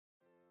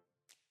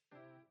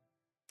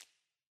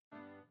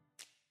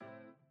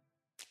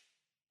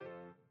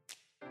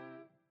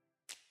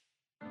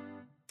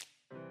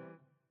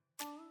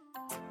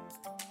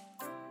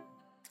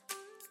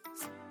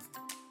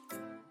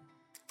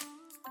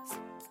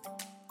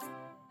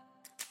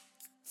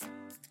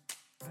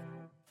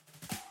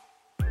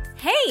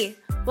Hey,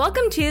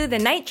 welcome to the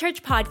Night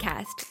Church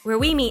Podcast, where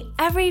we meet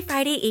every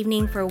Friday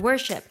evening for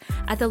worship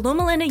at the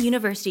Loma Linda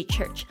University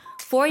Church,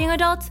 for young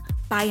adults,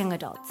 by young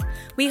adults.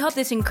 We hope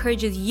this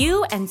encourages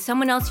you and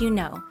someone else you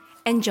know.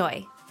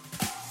 Enjoy.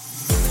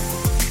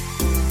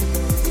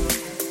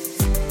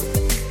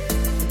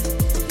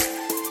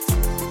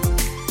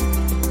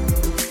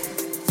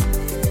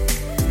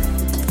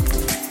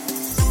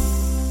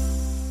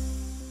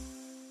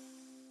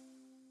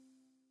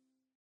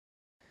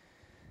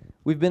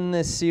 We've been in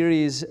this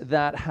series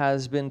that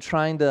has been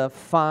trying to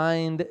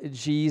find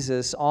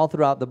Jesus all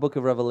throughout the book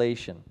of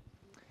Revelation.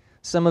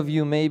 Some of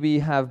you maybe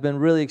have been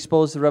really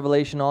exposed to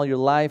Revelation all your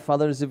life.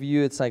 Others of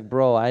you, it's like,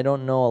 bro, I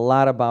don't know a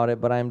lot about it,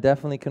 but I'm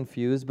definitely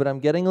confused, but I'm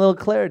getting a little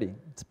clarity.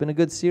 It's been a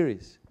good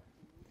series.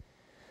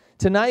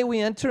 Tonight we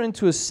enter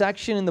into a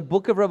section in the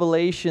book of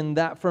Revelation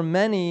that for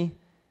many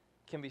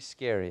can be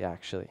scary,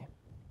 actually.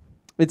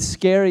 It's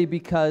scary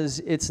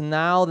because it's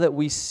now that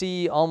we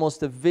see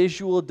almost a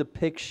visual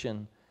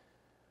depiction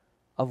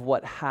of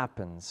what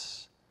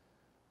happens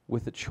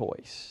with a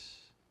choice.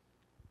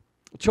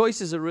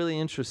 Choices are really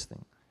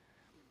interesting.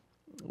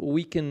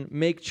 We can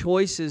make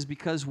choices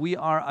because we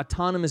are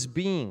autonomous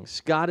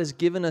beings. God has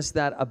given us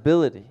that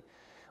ability.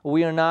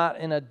 We are not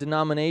in a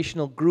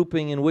denominational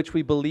grouping in which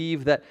we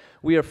believe that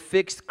we are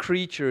fixed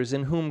creatures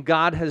in whom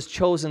God has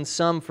chosen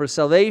some for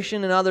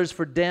salvation and others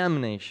for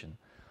damnation.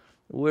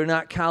 We're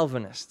not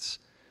Calvinists.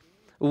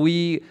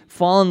 We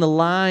fall in the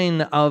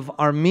line of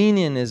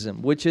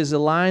Arminianism, which is a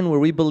line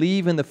where we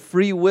believe in the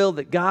free will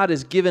that God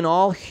has given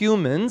all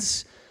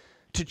humans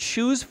to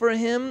choose for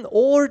Him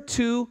or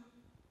to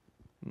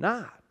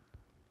not.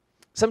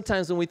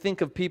 Sometimes when we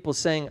think of people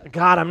saying,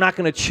 God, I'm not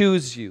going to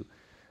choose you.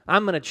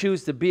 I'm going to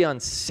choose to be on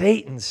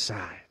Satan's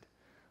side.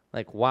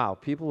 Like, wow,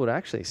 people would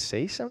actually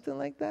say something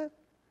like that?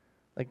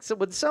 Like, so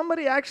would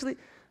somebody actually,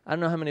 I don't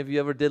know how many of you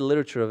ever did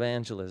literature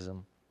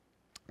evangelism.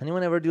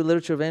 Anyone ever do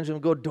literature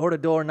evangelism, go door to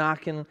door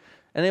knocking?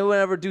 Anyone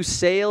ever do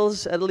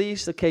sales at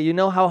least? Okay, you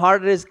know how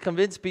hard it is to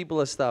convince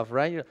people of stuff,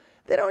 right?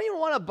 They don't even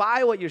want to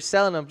buy what you're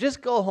selling them.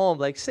 Just go home,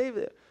 like save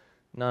it.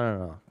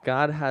 No.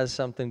 God has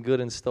something good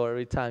in store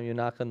every time you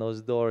knock on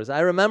those doors. I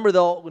remember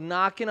though,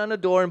 knocking on a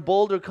door in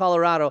Boulder,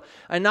 Colorado.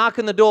 I knock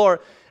on the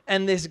door,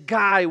 and this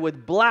guy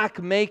with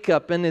black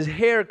makeup and his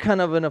hair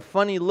kind of in a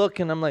funny look,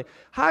 and I'm like,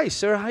 hi,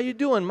 sir, how you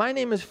doing? My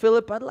name is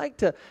Philip. I'd like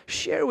to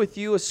share with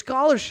you a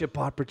scholarship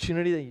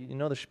opportunity. You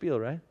know the spiel,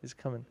 right? He's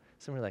coming.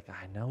 Somebody's like,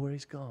 I know where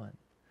he's going.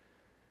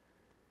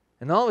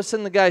 And all of a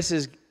sudden the guy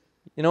says,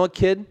 you know what,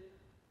 kid?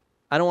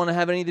 I don't want to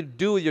have anything to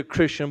do with your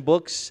Christian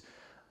books.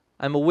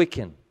 I'm a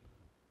Wiccan.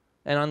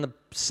 And on the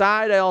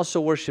side, I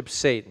also worship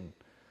Satan.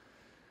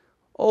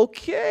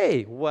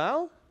 Okay,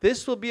 well,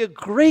 this will be a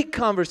great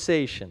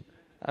conversation.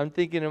 I'm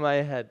thinking in my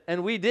head.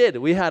 And we did.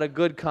 We had a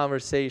good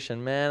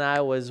conversation. Man,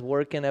 I was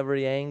working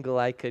every angle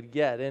I could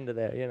get into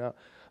there, you know.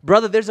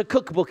 Brother, there's a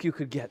cookbook you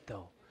could get,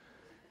 though.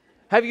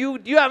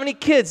 Do you have any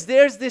kids?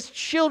 There's this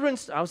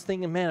children's. I was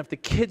thinking, man, if the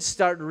kids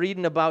start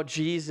reading about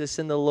Jesus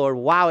and the Lord,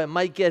 wow, it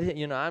might get,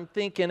 you know, I'm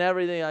thinking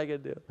everything I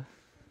could do.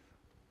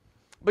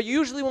 But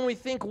usually when we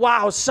think,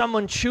 wow,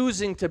 someone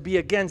choosing to be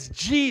against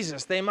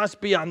Jesus, they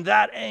must be on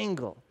that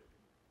angle.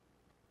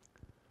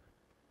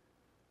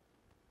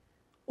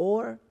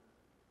 Or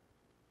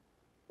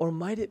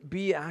might it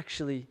be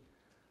actually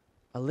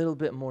a little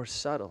bit more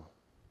subtle?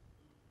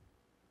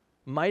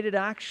 Might it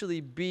actually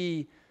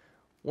be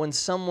when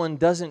someone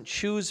doesn't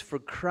choose for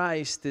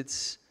Christ,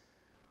 it's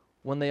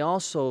when they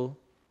also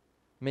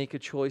make a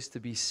choice to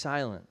be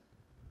silent?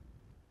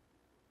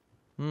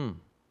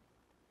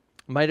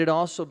 Might it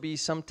also be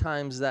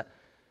sometimes that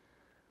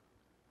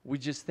we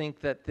just think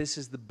that this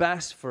is the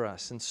best for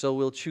us, and so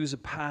we'll choose a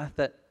path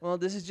that, well,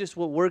 this is just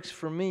what works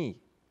for me.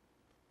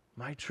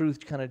 My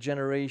truth kind of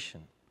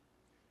generation.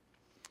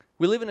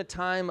 We live in a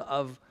time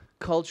of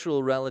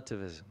cultural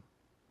relativism.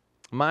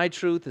 My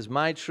truth is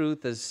my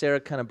truth, as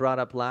Sarah kind of brought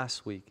up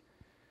last week.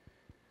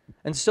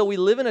 And so we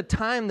live in a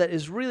time that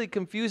is really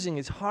confusing.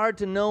 It's hard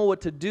to know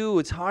what to do.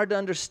 It's hard to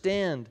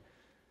understand.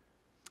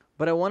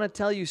 But I want to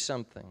tell you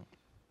something.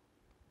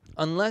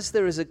 Unless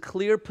there is a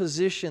clear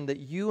position that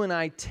you and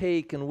I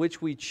take in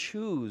which we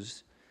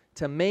choose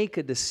to make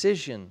a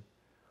decision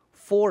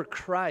for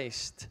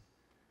Christ,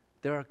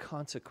 there are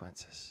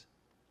consequences.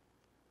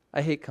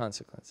 I hate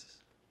consequences.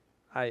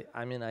 I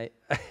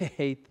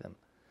hate them.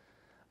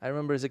 I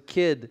remember as a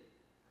kid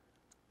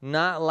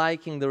not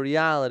liking the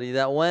reality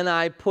that when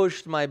I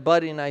pushed my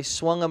buddy and I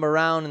swung him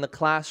around in the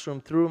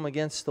classroom, threw him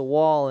against the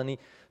wall, and he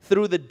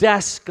threw the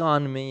desk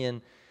on me,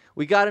 and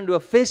we got into a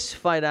fist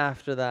fight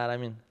after that.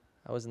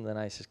 I wasn't the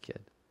nicest kid.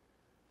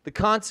 The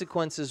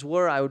consequences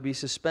were I would be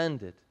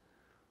suspended.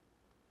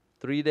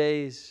 3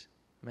 days.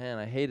 Man,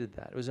 I hated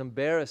that. It was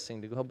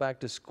embarrassing to go back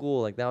to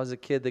school. Like, that was a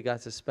kid that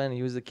got suspended.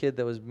 He was the kid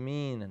that was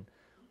mean, and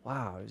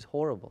wow, it was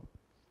horrible.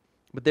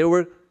 But there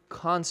were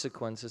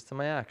consequences to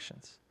my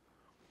actions.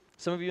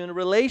 Some of you in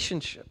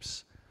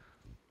relationships,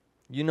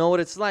 you know what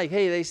it's like.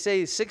 Hey, they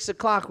say 6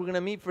 o'clock, we're going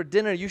to meet for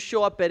dinner. You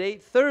show up at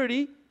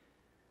 8:30.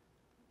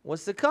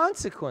 What's the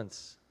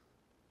consequence?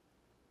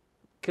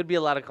 Could be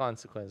a lot of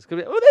consequences. Could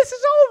be, oh, this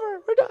is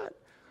over. We're done.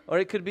 Or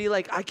it could be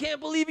like, I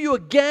can't believe you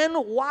again.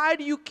 Why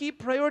do you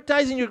keep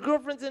prioritizing your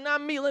girlfriends and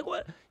not me? Like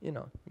what? You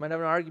might have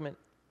an argument.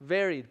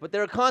 Varied. But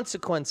there are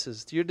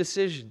consequences to your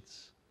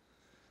decisions.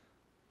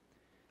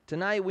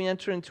 Tonight we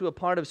enter into a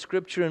part of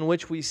Scripture in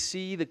which we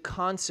see the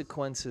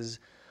consequences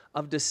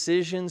of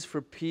decisions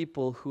for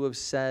people who have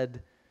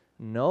said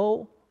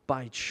no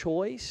by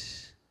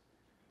choice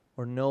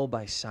or no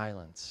by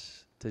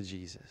silence to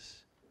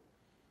Jesus.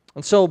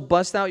 And so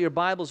bust out your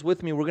Bibles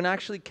with me. We're going to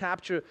actually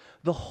capture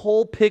the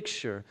whole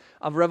picture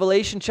of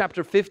Revelation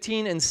chapter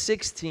 15 and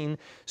 16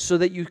 so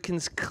that you can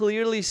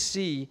clearly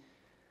see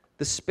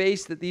the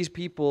space that these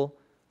people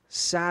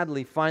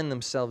sadly find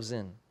themselves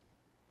in.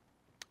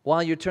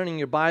 While you're turning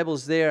your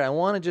Bibles there, I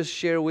want to just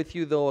share with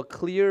you, though, a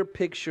clear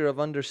picture of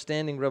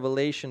understanding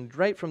Revelation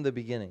right from the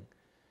beginning.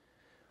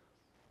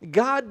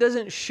 God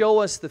doesn't show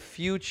us the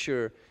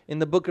future in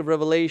the book of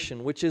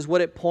Revelation, which is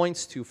what it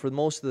points to for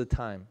most of the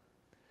time,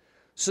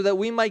 so that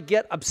we might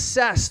get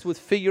obsessed with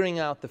figuring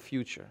out the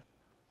future.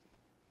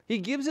 He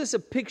gives us a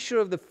picture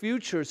of the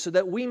future so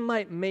that we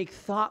might make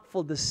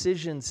thoughtful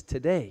decisions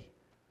today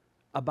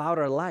about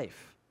our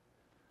life,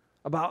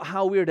 about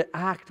how we're to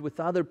act with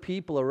other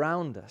people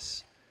around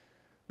us.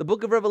 The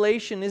book of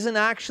Revelation isn't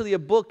actually a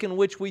book in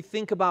which we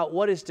think about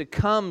what is to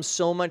come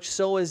so much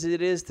so as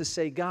it is to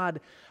say,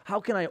 God,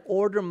 how can I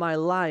order my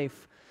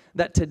life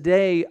that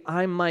today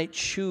I might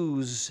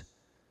choose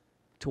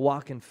to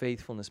walk in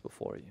faithfulness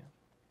before you?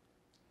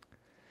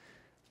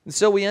 And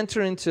so we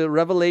enter into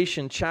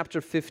Revelation chapter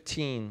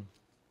 15.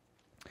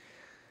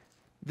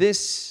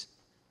 This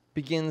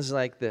begins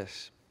like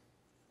this.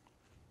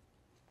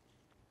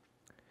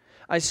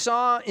 I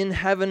saw in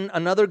heaven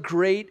another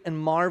great and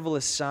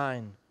marvelous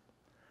sign.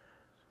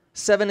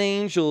 7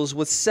 angels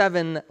with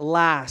 7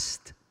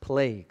 last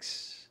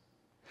plagues.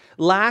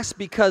 Last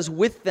because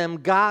with them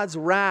God's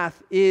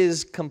wrath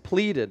is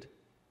completed.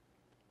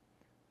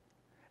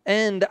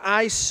 And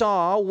I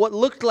saw what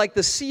looked like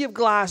the sea of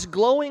glass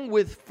glowing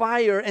with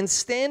fire, and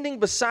standing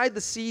beside the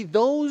sea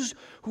those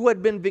who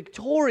had been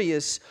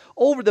victorious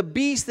over the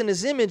beast and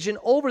his image and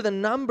over the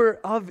number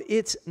of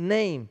its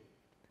name.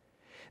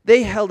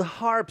 They held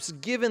harps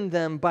given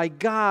them by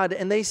God,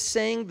 and they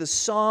sang the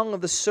song of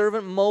the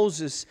servant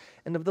Moses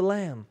and of the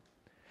Lamb.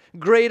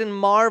 Great and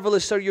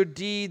marvelous are your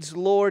deeds,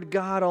 Lord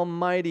God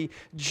Almighty.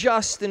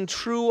 Just and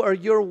true are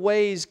your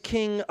ways,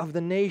 King of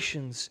the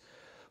nations.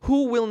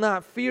 Who will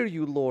not fear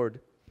you,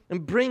 Lord,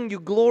 and bring you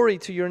glory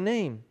to your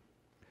name?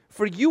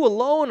 For you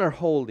alone are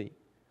holy.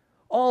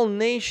 All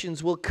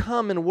nations will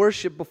come and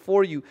worship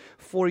before you,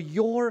 for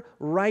your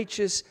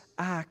righteous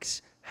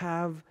acts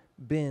have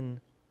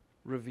been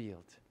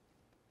revealed.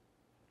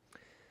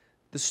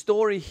 The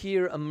story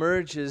here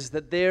emerges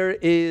that there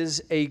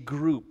is a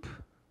group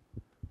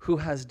who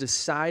has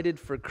decided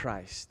for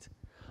Christ.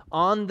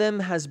 On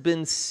them has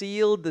been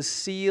sealed the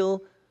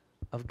seal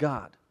of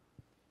God.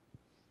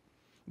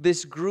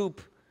 This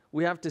group,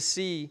 we have to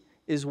see,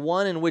 is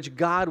one in which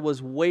God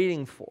was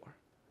waiting for,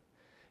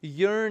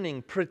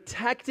 yearning,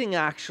 protecting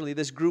actually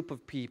this group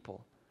of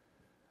people.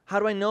 How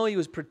do I know He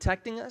was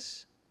protecting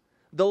us?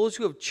 Those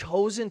who have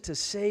chosen to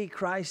say,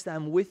 Christ,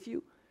 I'm with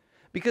you.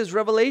 Because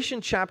Revelation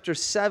chapter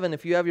 7,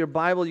 if you have your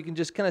Bible, you can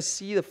just kind of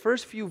see the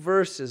first few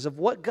verses of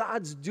what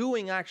God's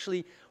doing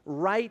actually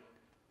right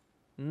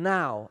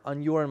now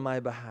on your and my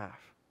behalf.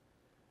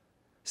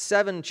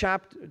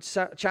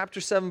 Chapter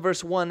 7,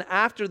 verse 1,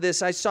 after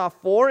this I saw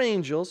 4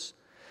 angels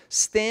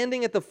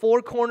standing at the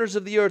 4 corners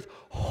of the earth,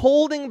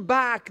 holding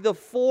back the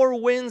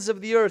 4 winds of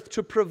the earth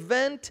to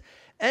prevent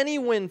any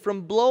wind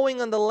from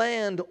blowing on the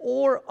land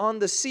or on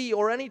the sea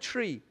or any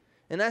tree.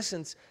 In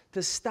essence,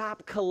 to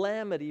stop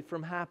calamity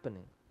from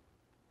happening.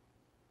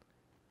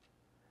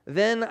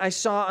 Then I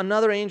saw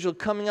another angel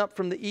coming up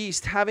from the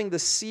east, having the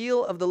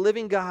seal of the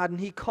living God,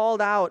 and he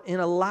called out in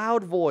a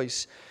loud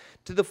voice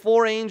to the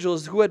 4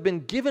 angels who had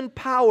been given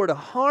power to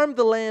harm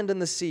the land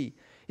and the sea.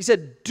 He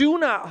said, do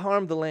not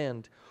harm the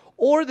land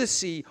or the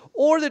sea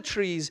or the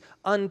trees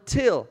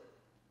until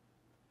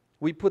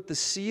we put the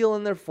seal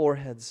in their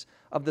foreheads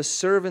of the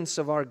servants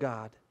of our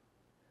God.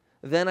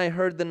 Then I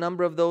heard the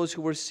number of those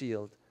who were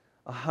sealed,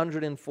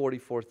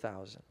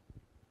 144,000.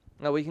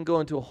 Now we can go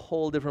into a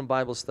whole different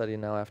Bible study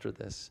now after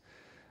this.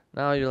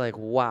 Now you're like,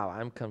 wow,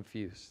 I'm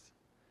confused.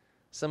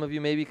 Some of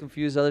you may be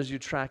confused, others you're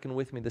tracking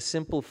with me. The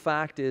simple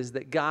fact is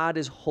that God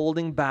is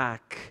holding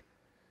back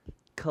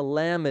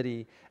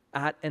calamity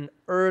at an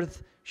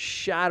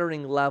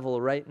earth-shattering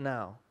level right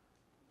now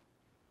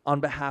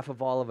on behalf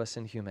of all of us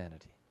in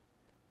humanity.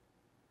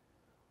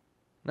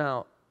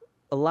 Now,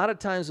 a lot of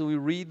times when we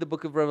read the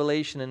book of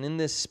Revelation and in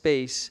this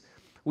space,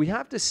 we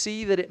have to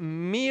see that it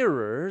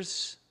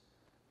mirrors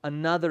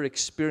another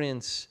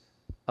experience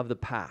of the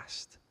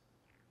past.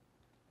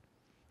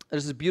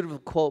 There's a beautiful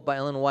quote by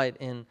Ellen White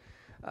in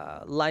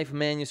Life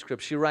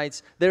Manuscript. She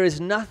writes, there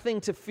is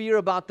nothing to fear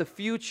about the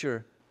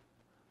future,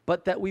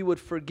 but that we would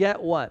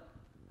forget what?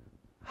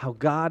 How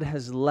God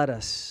has led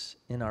us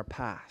in our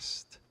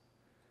past.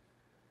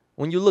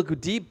 When you look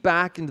deep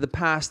back into the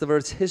past of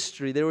Earth's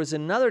history, there was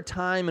another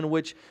time in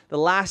which the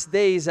last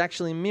days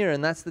actually mirror,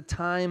 and that's the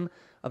time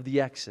of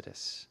the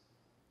Exodus,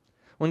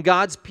 when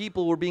God's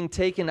people were being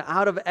taken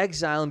out of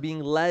exile and being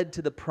led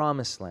to the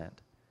promised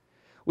land.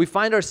 We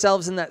find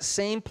ourselves in that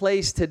same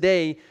place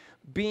today,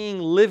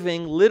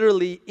 living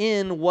literally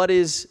in what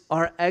is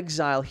our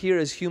exile here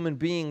as human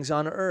beings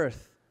on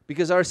earth,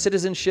 because our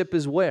citizenship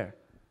is where?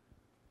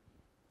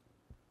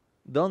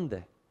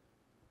 ¿Dónde?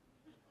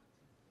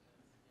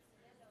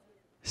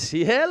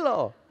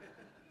 Cielo.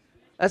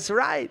 That's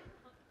right.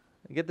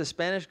 You get the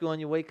Spanish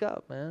going, you wake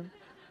up, man.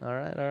 All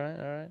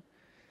right.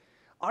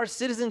 Our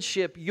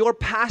citizenship, your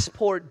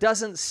passport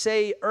doesn't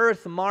say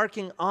earth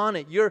marking on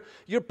it.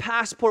 Your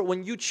passport,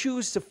 when you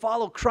choose to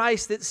follow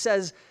Christ, it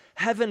says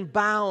heaven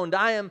bound.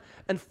 I am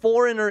a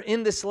foreigner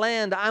in this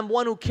land. I'm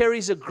one who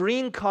carries a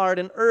green card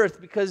in earth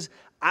because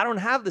I don't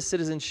have the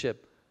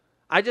citizenship.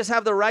 I just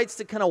have the rights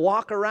to kind of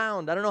walk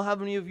around. I don't know how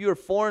many of you are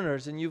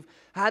foreigners and you've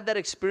had that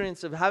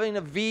experience of having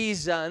a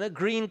visa and a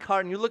green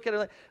card, and you look at it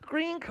like,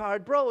 green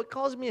card, bro, it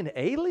calls me an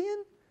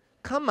alien?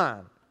 Come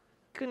on.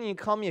 Couldn't you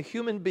call me a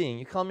human being?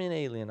 You call me an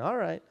alien. All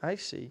right, I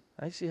see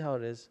how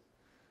it is.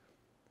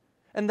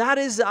 And that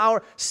is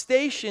our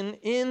station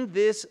in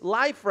this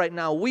life right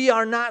now. We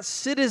are not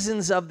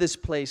citizens of this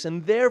place,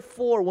 and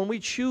therefore, when we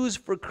choose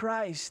for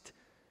Christ,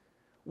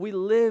 we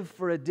live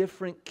for a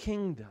different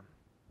kingdom.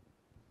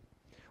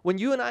 When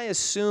you and I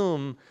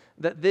assume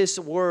that this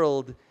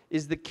world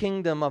is the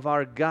kingdom of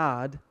our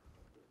God,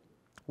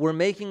 we're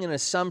making an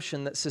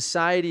assumption that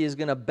society is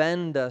going to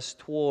bend us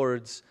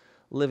towards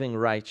living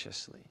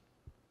righteously.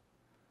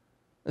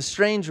 The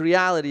strange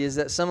reality is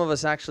that some of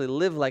us actually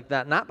live like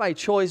that, not by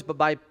choice, but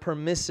by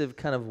permissive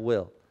kind of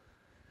will.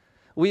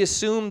 We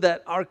assume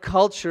that our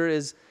culture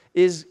is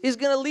going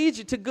to lead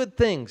you to good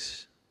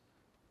things.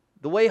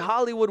 The way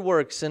Hollywood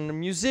works and the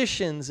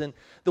musicians and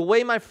the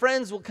way my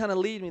friends will kind of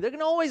lead me. They're going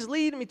to always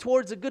lead me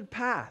towards a good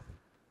path.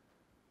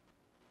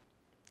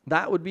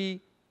 That would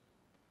be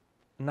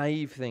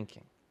naive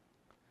thinking.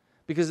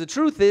 Because the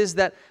truth is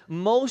that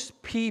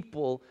most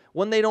people,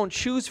 when they don't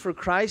choose for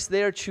Christ,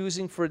 they are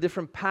choosing for a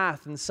different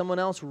path, and someone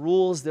else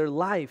rules their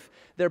life,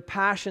 their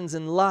passions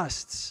and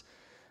lusts.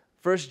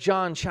 1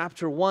 John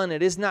chapter 1,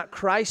 it is not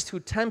Christ who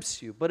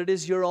tempts you, but it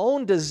is your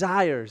own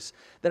desires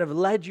that have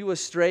led you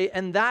astray,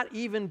 and that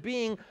even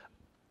being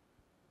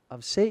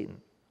of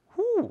Satan.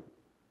 Whew.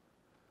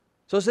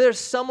 So there's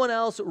someone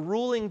else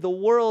ruling the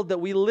world that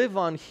we live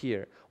on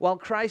here. While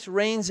Christ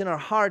reigns in our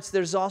hearts,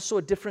 there's also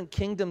a different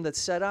kingdom that's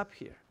set up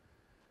here.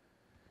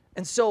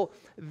 And so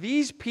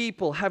these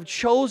people have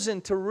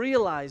chosen to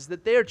realize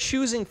that they are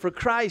choosing for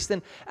Christ,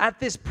 and at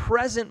this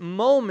present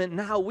moment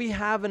now we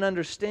have an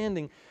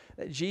understanding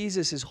that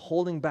Jesus is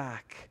holding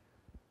back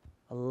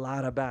a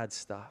lot of bad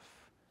stuff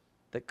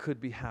that could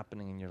be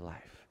happening in your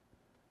life.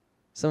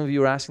 Some of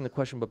you are asking the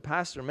question, but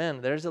Pastor,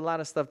 man, there's a lot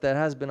of stuff that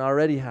has been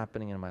already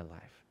happening in my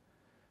life.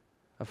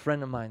 A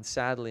friend of mine,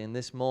 sadly, in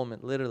this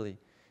moment, literally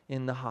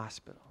in the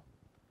hospital,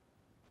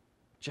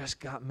 just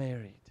got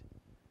married,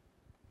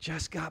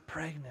 just got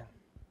pregnant,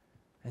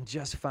 and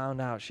just found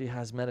out she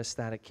has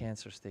metastatic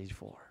cancer stage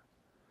 4.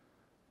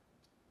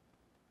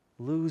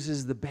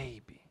 Loses the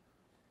baby.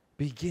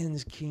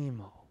 Begins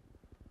chemo.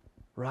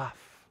 Rough.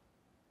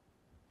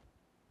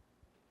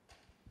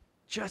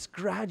 Just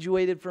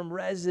graduated from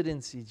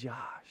residency,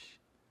 Josh.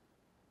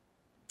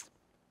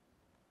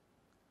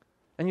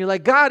 And you're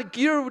like, God,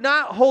 you're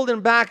not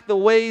holding back the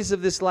ways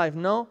of this life.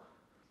 No.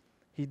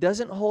 He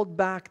doesn't hold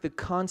back the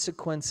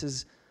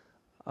consequences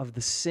of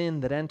the sin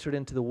that entered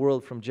into the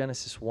world from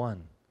Genesis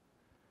 1.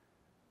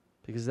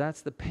 Because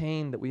that's the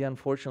pain that we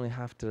unfortunately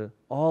have to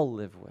all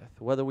live with,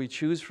 whether we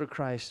choose for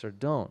Christ or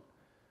don't.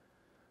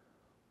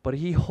 But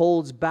He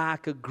holds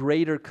back a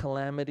greater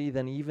calamity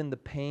than even the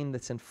pain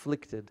that's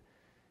inflicted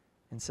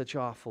in such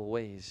awful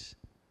ways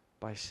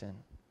by sin.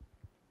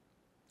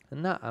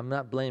 And I'm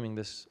not blaming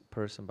this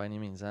person by any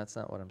means. That's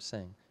not what I'm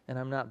saying. And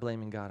I'm not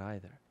blaming God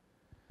either.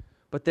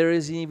 But there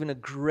is even a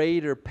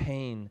greater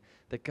pain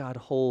that God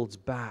holds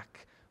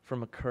back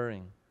from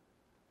occurring.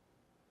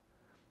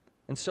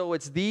 And so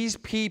it's these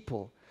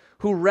people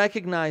who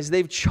recognize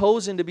they've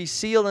chosen to be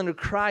sealed under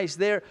Christ.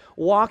 They're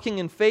walking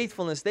in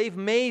faithfulness. They've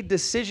made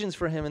decisions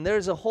for Him. And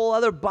there's a whole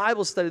other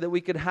Bible study that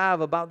we could have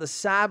about the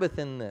Sabbath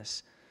in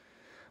this.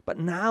 But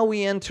now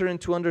we enter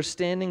into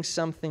understanding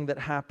something that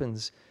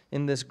happens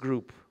in this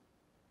group.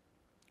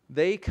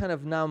 They kind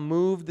of now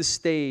move the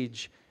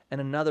stage, and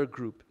another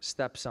group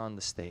steps on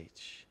the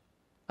stage.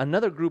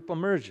 Another group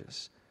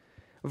emerges.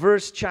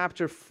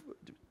 Chapter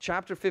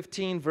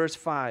 15, verse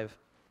 5.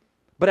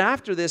 But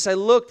after this I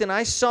looked, and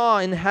I saw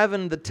in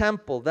heaven the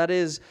temple, that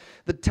is,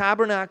 the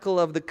tabernacle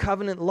of the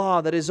covenant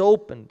law that is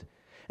opened.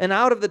 And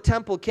out of the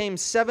temple came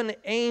 7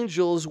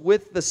 angels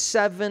with the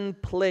 7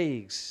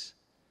 plagues.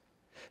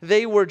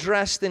 They were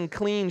dressed in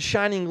clean,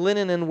 shining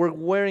linen and were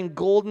wearing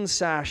golden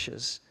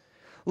sashes.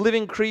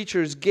 Living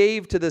creatures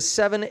gave to the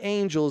 7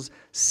 angels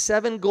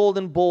 7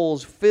 golden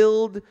bowls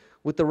filled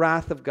with the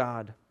wrath of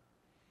God.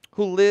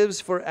 who lives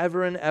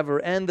forever and ever.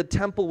 And the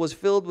temple was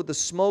filled with the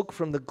smoke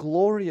from the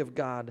glory of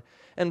God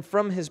and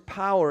from his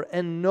power,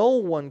 and no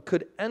one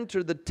could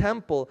enter the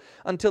temple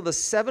until the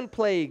 7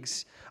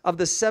 plagues of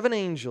the 7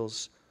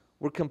 angels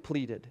were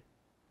completed.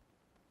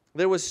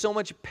 There was so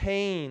much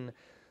pain,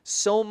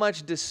 so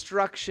much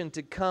destruction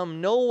to come.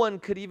 No one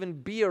could even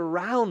be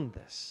around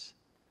this.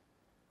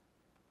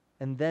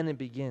 And then it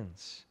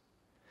begins.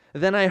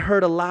 Then I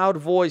heard a loud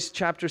voice,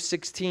 chapter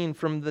 16,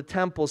 from the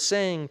temple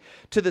saying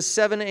to the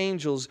 7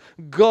 angels,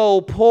 "Go,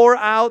 pour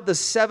out the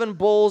 7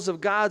 bowls of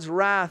God's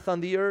wrath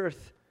on the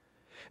earth."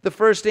 The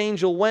first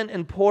angel went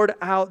and poured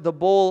out the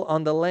bowl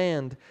on the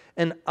land,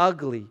 and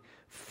ugly,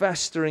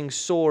 festering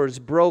sores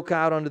broke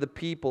out onto the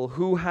people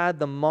who had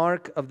the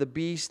mark of the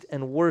beast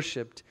and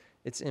worshipped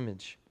its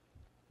image.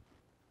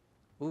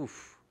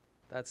 Oof,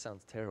 that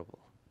sounds terrible.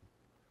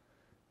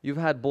 You've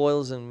had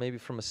boils and maybe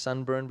from a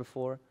sunburn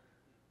before?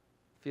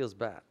 Feels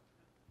bad.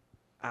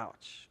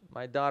 Ouch.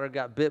 My daughter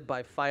got bit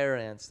by fire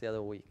ants the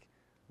other week.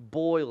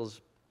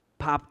 Boils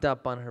popped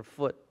up on her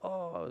foot.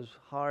 Oh, it was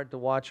hard to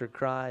watch her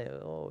cry.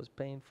 Oh, it was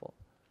painful.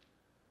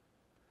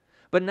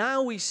 But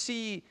now we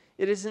see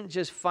it isn't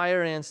just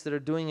fire ants that are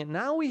doing it.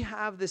 Now we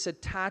have this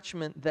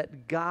attachment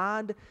that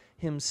God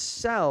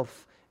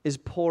himself is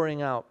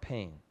pouring out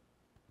pain.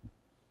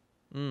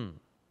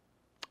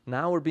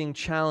 Now we're being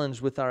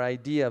challenged with our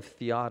idea of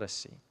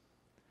theodicy.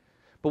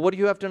 But what do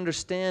you have to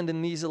understand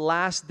in these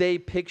last day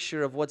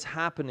picture of what's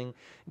happening?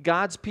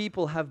 God's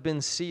people have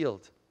been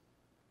sealed.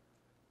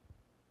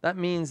 That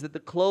means that the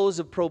close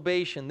of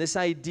probation, this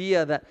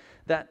idea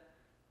that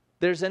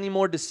there's any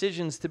more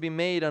decisions to be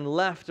made on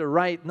left or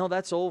right, no,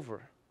 that's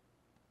over.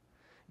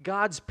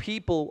 God's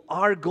people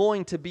are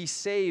going to be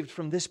saved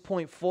from this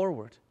point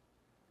forward.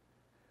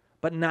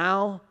 But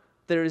now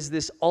there is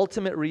this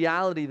ultimate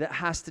reality that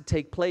has to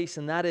take place,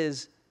 and that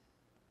is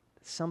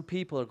some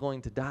people are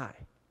going to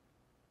die.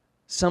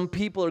 Some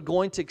people are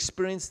going to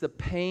experience the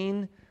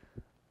pain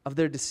of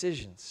their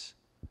decisions.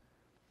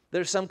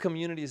 There are some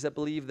communities that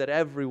believe that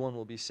everyone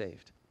will be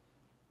saved.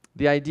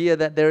 The idea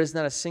that there is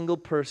not a single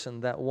person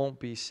that won't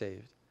be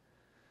saved.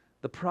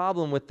 The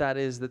problem with that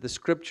is that the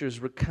scriptures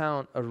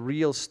recount a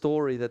real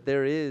story that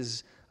there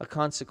is a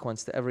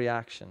consequence to every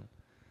action.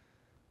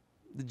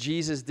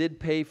 Jesus did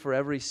pay for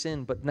every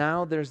sin, but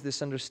now there's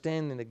this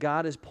understanding that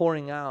God is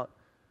pouring out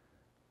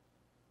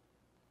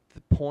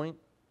the point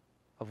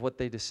of what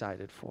they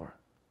decided for.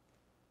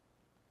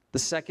 The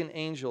second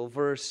angel,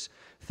 verse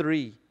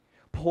 3,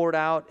 poured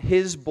out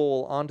his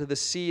bowl onto the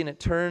sea, and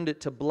it turned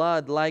it to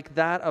blood like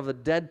that of a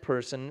dead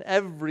person. And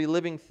every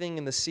living thing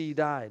in the sea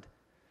died.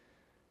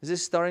 Is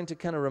this starting to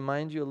kind of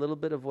remind you a little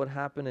bit of what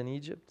happened in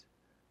Egypt?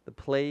 The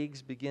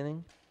plagues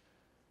beginning?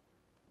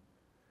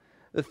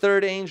 The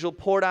third angel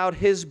poured out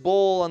his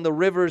bowl on the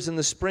rivers and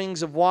the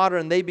springs of water,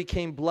 and they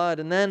became blood.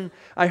 And then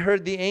I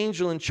heard the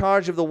angel in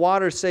charge of the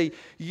water say,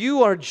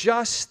 "You are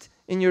just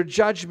in your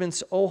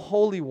judgments, O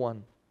Holy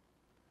One."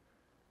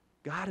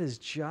 God is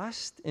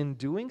just in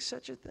doing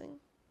such a thing?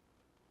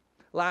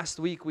 Last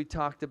week we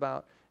talked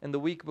about, and the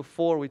week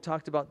before we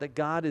talked about that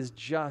God is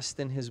just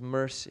in his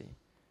mercy,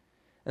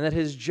 and that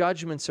his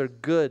judgments are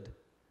good.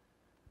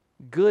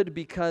 Good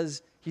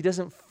because he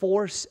doesn't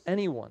force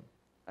anyone.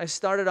 I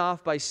started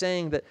off by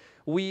saying that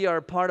we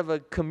are part of a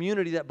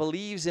community that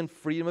believes in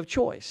freedom of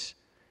choice.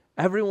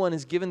 Everyone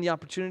is given the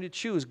opportunity to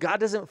choose.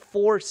 God doesn't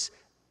force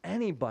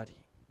anybody.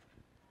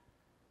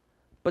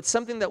 But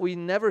something that we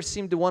never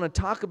seem to want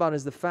to talk about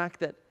is the fact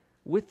that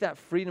with that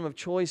freedom of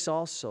choice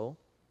also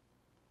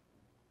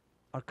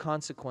are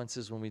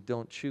consequences when we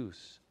don't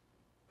choose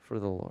for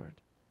the Lord.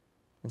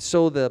 And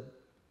so the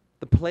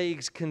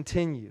plagues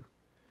continue.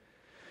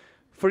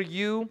 For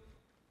you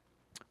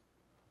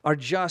are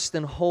just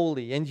and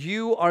holy, and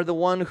you are the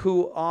one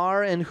who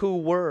are and who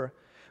were.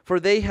 For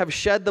they have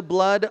shed the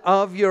blood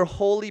of your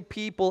holy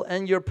people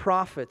and your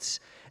prophets,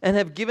 and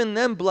have given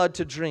them blood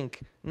to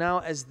drink, now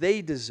as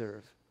they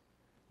deserve.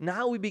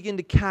 Now we begin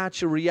to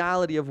catch a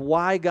reality of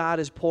why God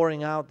is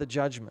pouring out the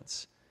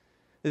judgments.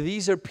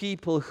 These are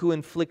people who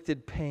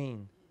inflicted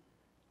pain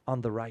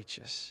on the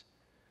righteous.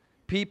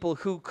 People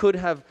who could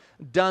have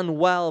done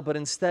well, but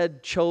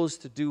instead chose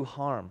to do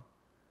harm.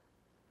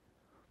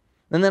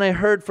 And then I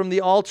heard from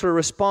the altar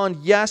respond,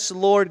 "Yes,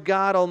 Lord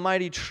God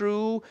Almighty,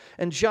 true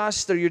and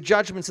just are your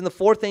judgments." And the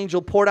fourth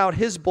angel poured out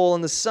his bowl,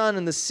 and the sun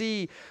and the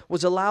sea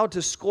was allowed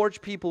to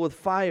scorch people with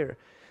fire.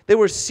 They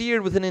were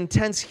seared with an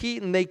intense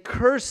heat, and they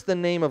cursed the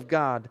name of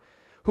God,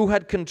 who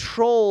had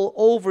control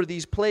over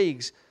these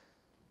plagues.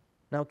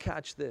 Now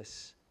catch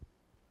this.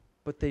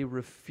 But they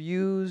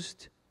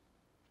refused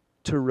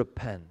to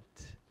repent.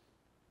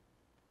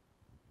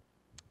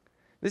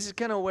 This is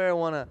kind of where I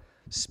want to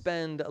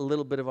spend a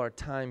little bit of our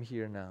time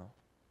here now.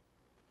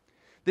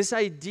 This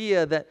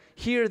idea that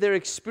here they're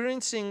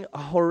experiencing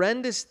a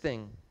horrendous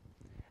thing.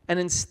 And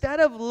instead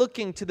of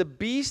looking to the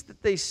beast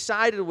that they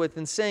sided with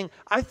and saying,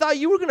 "I thought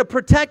you were going to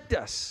protect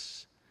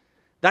us.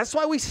 That's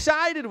why we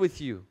sided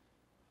with you."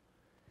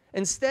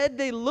 Instead,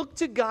 they look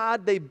to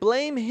God, they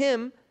blame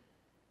him,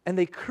 and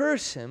they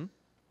curse him.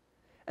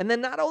 And then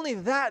not only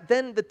that,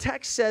 then the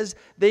text says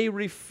they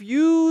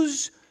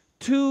refuse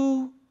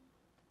to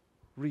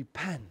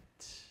repent.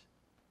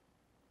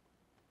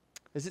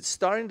 Is it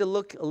starting to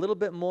look a little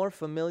bit more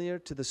familiar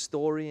to the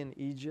story in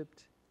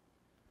Egypt?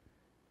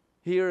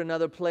 Here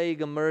another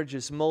plague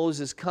emerges.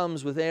 Moses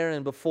comes with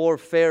Aaron before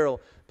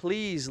Pharaoh.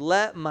 Please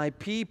let my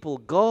people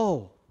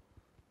go.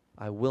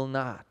 I will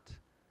not.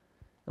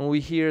 And we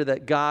hear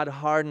that God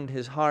hardened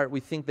his heart. We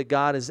think that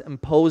God is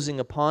imposing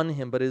upon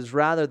him, but it is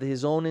rather that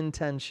his own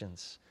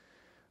intentions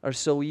are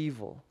so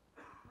evil.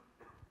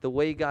 The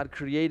way God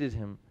created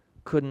him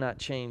could not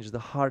change the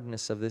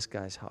hardness of this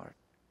guy's heart.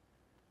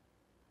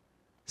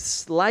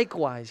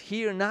 Likewise,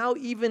 here now,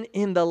 even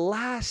in the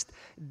last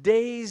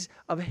days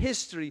of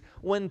history,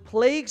 when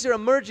plagues are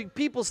emerging,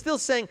 people still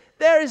saying,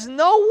 there is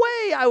no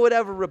way I would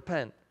ever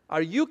repent.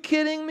 Are you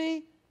kidding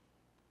me?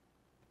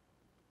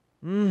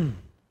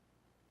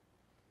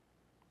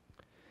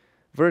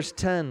 Verse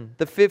 10,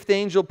 the fifth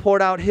angel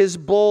poured out his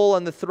bowl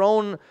on the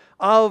throne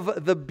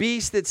of the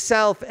beast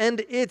itself,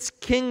 and its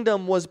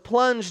kingdom was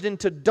plunged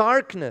into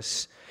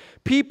darkness.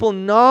 People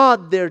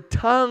gnawed their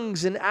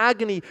tongues in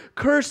agony,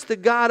 cursed the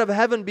God of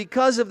heaven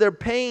because of their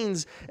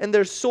pains and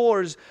their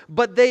sores.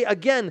 But they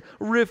again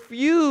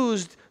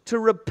refused to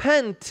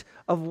repent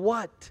of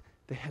what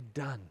they had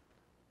done.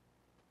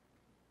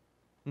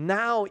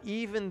 Now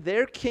even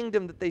their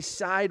kingdom that they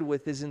side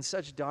with is in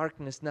such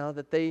darkness now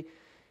that they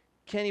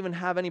can't even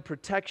have any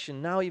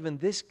protection. Now even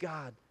this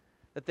God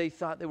that they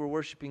thought they were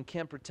worshiping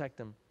can't protect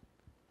them.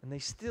 And they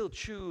still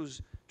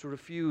choose to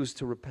refuse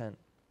to repent.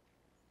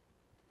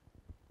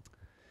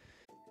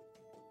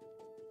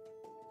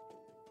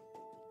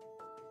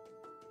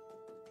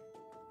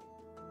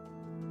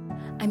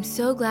 I'm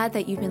so glad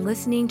that you've been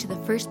listening to the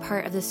first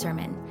part of the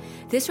sermon.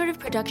 This sort of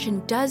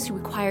production does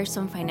require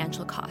some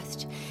financial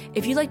cost.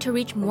 If you'd like to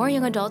reach more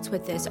young adults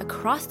with this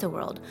across the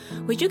world,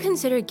 would you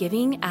consider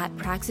giving at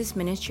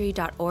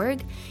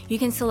praxisministry.org? You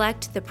can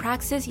select the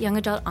Praxis Young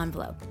Adult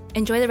envelope.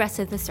 Enjoy the rest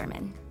of the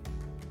sermon.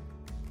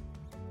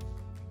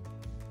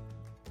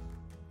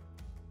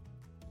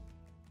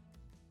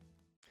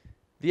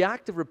 The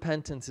act of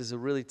repentance is a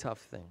really tough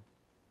thing.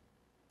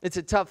 It's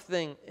a tough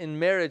thing in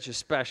marriage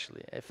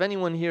especially. If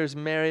anyone here is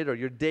married or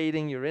you're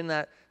dating, you're in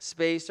that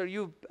space, or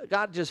you've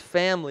got just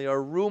family or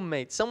a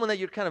roommate, someone that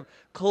you're kind of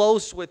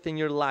close with in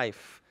your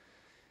life,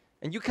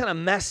 and you kind of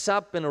mess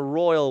up in a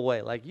royal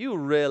way, like you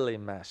really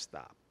messed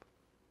up.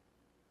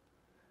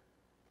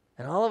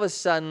 And all of a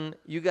sudden,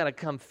 you got to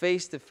come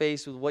face to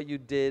face with what you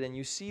did, and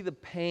you see the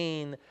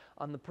pain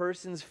on the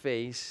person's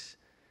face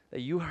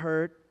that you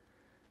hurt.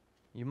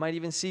 You might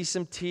even see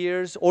some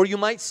tears, or you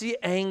might see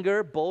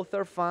anger. Both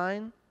are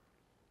fine.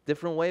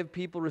 Different way of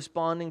people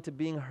responding to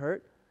being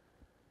hurt.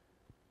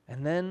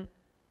 And then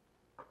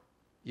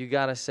you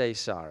got to say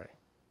sorry.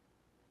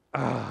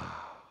 That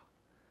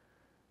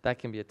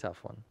can be a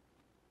tough one.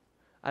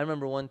 I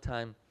remember one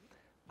time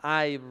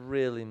I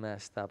really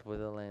messed up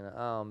with Elena.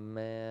 Oh,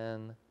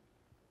 man.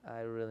 I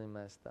really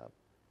messed up.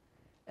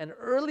 And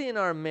early in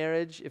our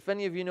marriage, if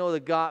any of you know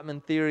the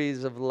Gottman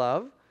theories of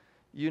love,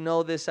 you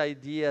know this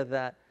idea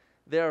that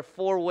there are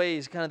four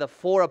ways, kind of the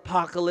four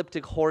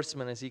apocalyptic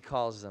horsemen, as he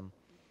calls them.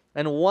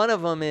 And one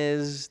of them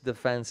is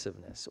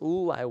defensiveness.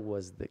 Ooh, I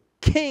was the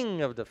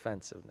king of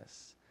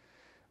defensiveness.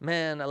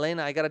 Man,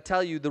 Elena, I got to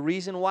tell you, the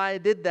reason why I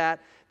did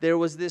that, there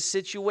was this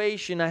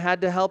situation. I had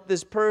to help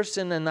this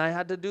person, and I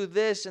had to do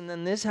this, and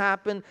then this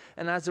happened.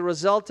 And as a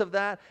result of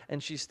that,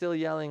 and she's still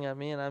yelling at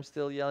me, and I'm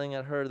still yelling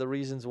at her, the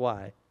reasons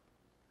why.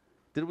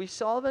 Did we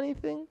solve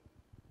anything?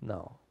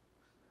 No.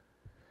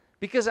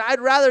 Because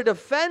I'd rather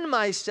defend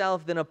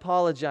myself than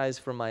apologize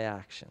for my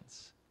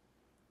actions.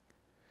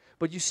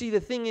 But you see, the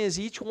thing is,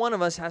 each one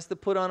of us has to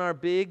put on our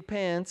big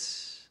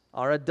pants,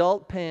 our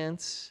adult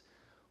pants.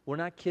 We're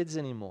not kids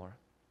anymore.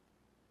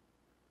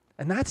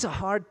 And that's a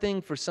hard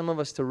thing for some of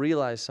us to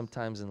realize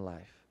sometimes in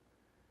life.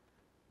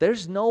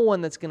 There's no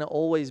one that's going to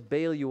always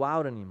bail you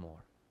out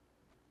anymore.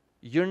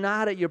 You're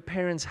not at your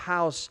parents'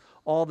 house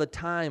all the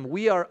time.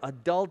 We are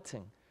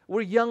adulting.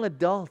 We're young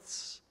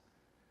adults.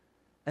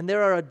 And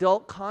there are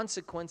adult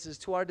consequences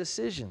to our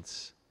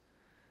decisions.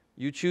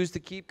 You choose to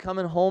keep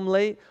coming home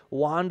late,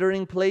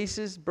 wandering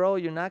places, bro,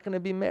 you're not going to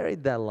be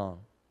married that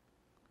long.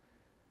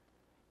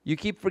 You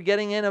keep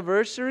forgetting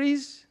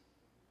anniversaries,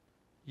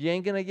 you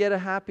ain't going to get a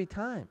happy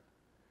time.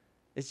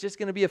 It's just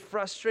going to be a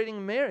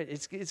frustrating marriage.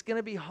 It's going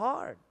to be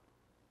hard.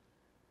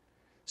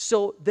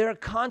 So there are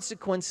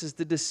consequences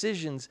to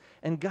decisions,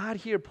 and God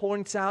here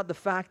points out the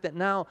fact that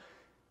now,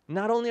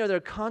 not only are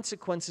there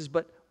consequences,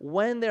 but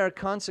when there are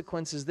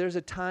consequences, there's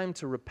a time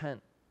to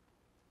repent.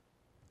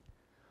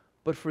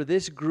 But for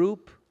this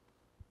group,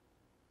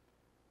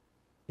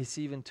 it's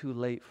even too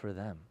late for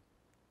them.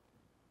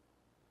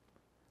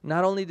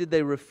 Not only did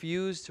they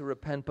refuse to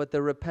repent, but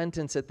their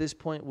repentance at this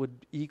point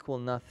would equal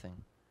nothing.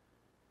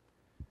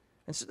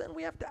 And so then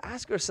we have to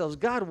ask ourselves,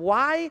 God,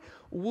 why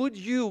would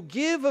you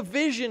give a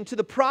vision to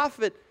the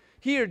prophet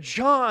here,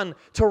 John,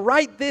 to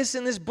write this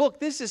in this book?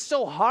 This is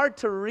so hard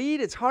to read,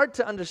 it's hard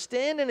to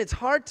understand, and it's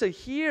hard to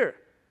hear.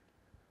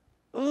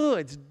 Oh,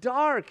 it's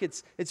dark.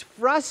 It's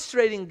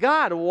frustrating.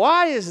 God,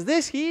 why is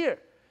this here?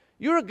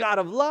 You're a God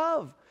of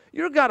love.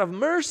 You're a God of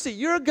mercy.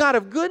 You're a God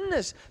of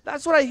goodness.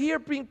 That's what I hear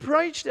being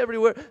preached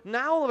everywhere.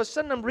 Now, all of a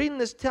sudden, I'm reading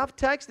this tough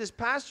text, this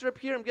pastor up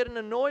here, I'm getting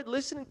annoyed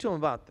listening to him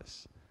about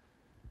this.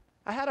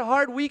 I had a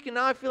hard week, and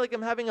now I feel like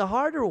I'm having a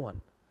harder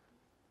one.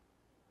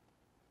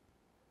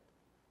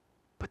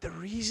 But the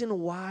reason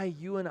why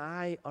you and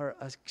I are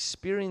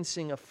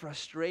experiencing a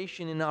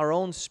frustration in our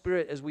own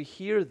spirit as we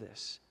hear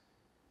this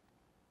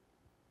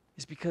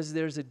is because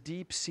there's a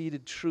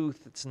deep-seated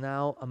truth that's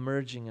now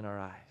emerging in our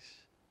eyes.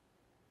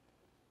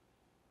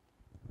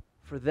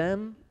 For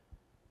them,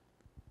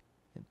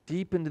 and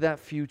deep into that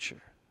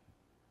future,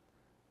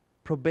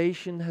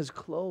 probation has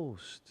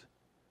closed.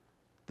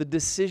 The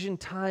decision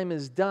time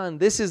is done.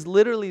 This is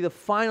literally the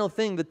final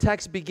thing. The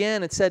text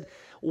began, it said,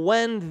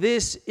 when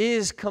this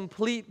is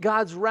complete,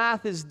 God's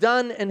wrath is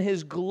done and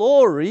His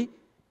glory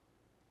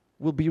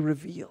will be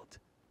revealed.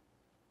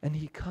 And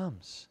He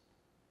comes.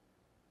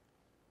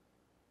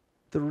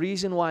 The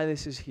reason why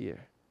this is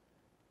here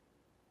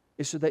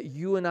is so that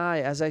you and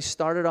I, as I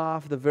started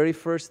off, the very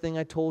first thing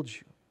I told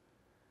you,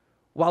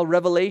 while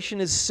Revelation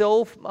is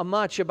so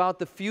much about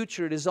the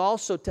future, it is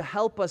also to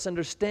help us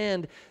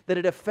understand that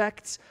it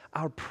affects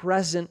our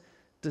present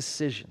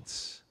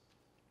decisions.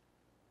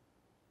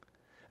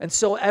 And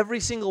so every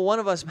single one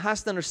of us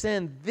has to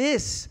understand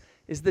this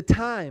is the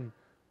time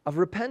of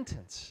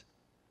repentance.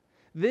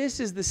 This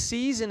is the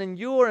season in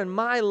your and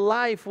my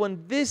life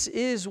when this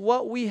is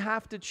what we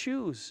have to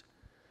choose.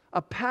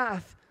 A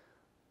path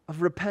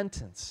of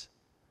repentance.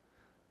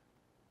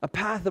 A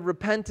path of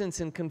repentance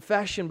and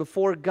confession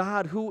before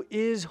God, who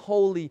is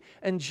holy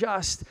and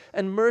just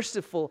and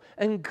merciful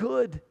and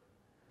good.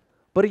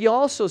 But He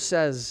also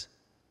says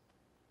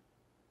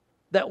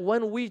that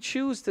when we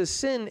choose to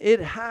sin,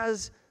 it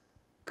has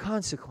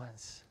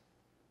consequence.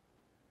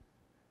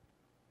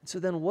 And so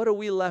then what are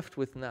we left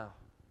with now?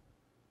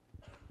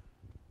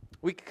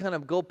 We could kind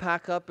of go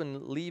pack up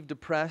and leave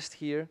depressed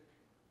here.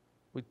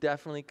 We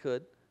definitely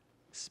could.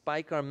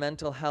 Spike our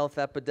mental health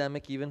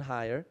epidemic even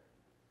higher.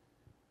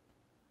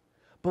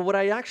 But what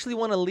I actually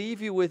want to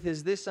leave you with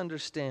is this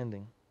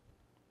understanding.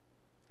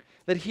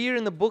 That here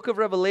in the book of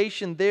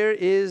Revelation, there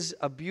is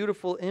a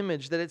beautiful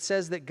image that it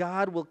says that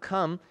God will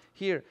come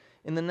here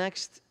in the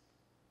next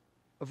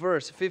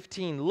verse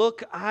 15.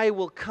 Look, I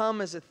will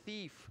come as a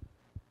thief.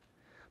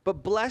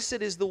 But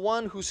blessed is the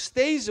one who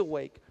stays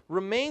awake,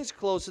 remains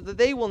close, so that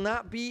they will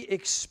not be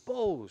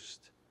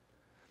exposed.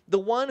 The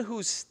one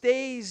who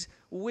stays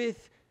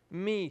with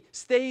me,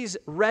 stays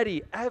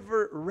ready,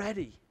 ever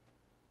ready.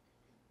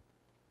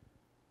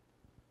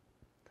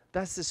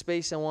 That's the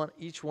space I want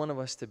each one of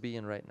us to be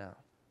in right now.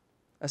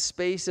 A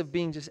space of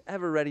being just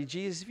ever ready.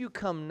 Jesus, if you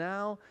come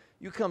now,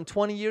 you come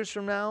 20 years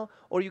from now,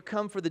 or you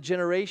come for the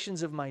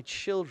generations of my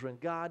children,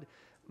 God,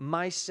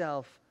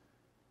 myself,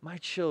 my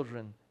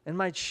children, and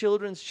my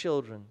children's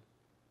children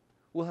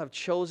will have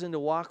chosen to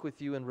walk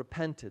with you and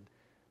repented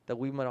that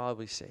we might all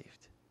be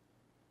saved.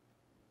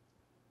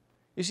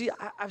 You see,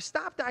 I've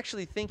stopped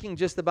actually thinking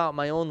just about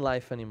my own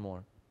life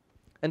anymore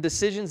and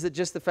decisions that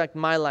just affect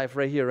my life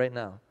right here, right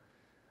now.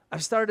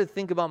 I've started to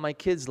think about my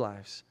kids'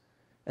 lives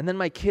and then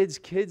my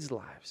kids'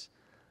 lives.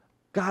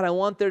 God, I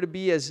want there to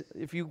be, as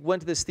if you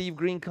went to the Steve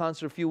Green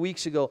concert a few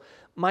weeks ago,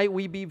 might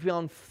we be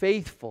found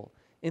faithful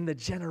in the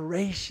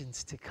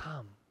generations to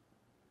come.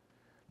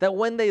 That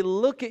when they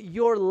look at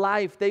your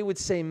life, they would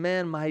say,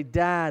 man, my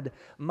dad,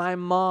 my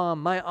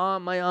mom, my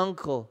aunt, my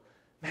uncle,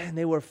 man,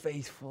 they were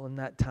faithful in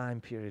that time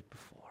period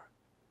before.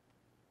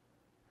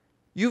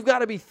 You've got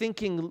to be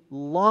thinking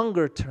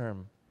longer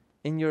term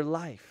in your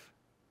life.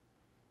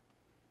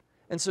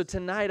 And so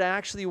tonight, I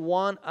actually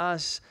want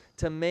us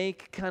to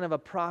make kind of a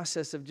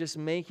process of just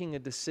making a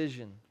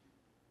decision.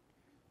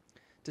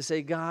 To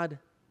say, God,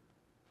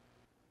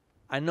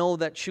 I know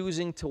that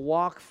choosing to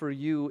walk for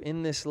you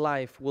in this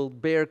life will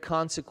bear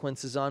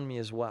consequences on me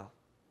as well.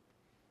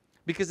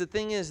 Because the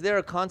thing is, there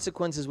are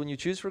consequences when you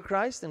choose for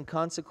Christ and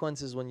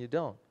consequences when you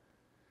don't.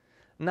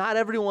 Not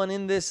everyone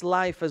in this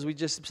life, as we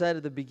just said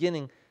at the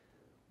beginning,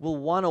 will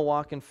want to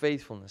walk in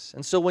faithfulness.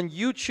 And so when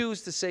you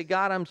choose to say,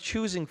 God, I'm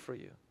choosing for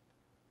you,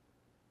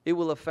 it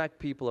will affect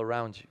people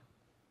around you.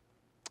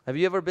 Have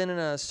you ever been in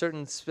a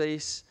certain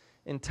space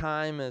in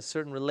time, a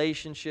certain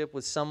relationship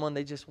with someone,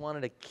 they just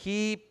wanted to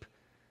keep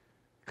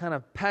kind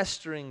of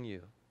pestering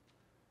you?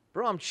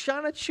 Bro, I'm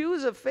trying to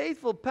choose a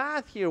faithful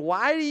path here.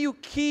 Why do you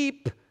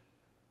keep?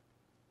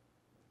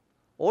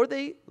 Or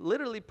they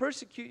literally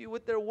persecute you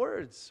with their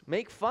words,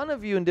 make fun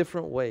of you in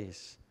different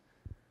ways,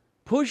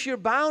 push your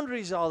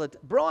boundaries all the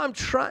time. Bro, I'm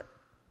trying.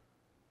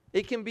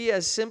 It can be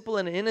as simple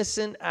and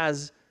innocent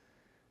as,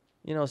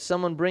 you know,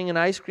 someone bringing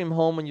ice cream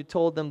home when you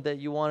told them that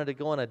you wanted to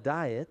go on a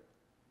diet.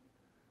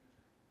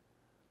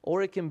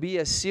 Or it can be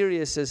as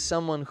serious as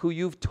someone who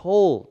you've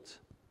told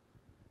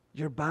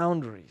your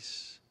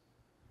boundaries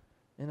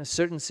in a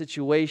certain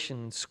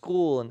situation, in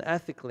school and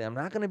ethically. I'm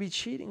not going to be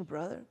cheating,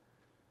 brother.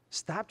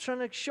 Stop trying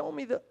to show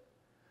me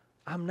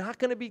I'm not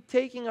going to be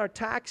taking our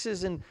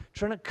taxes and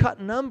trying to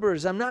cut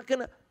numbers. I'm not going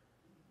to.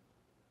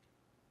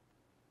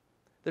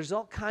 There's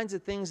all kinds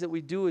of things that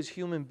we do as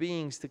human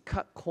beings to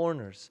cut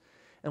corners.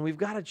 And we've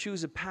got to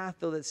choose a path,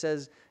 though, that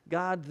says,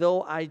 God,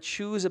 though I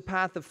choose a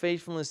path of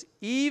faithfulness,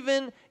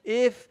 even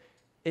if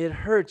it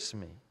hurts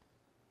me,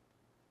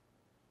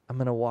 I'm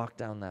going to walk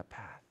down that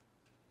path.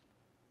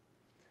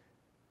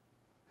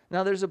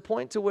 Now, there's a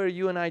point to where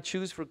you and I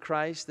choose for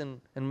Christ, and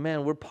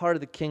man, we're part of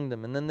the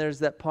kingdom. And then there's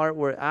that part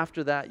where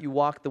after that, you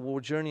walk the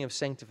journey of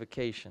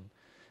sanctification.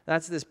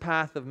 That's this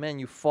path of, man,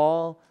 you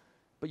fall,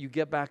 but you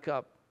get back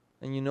up,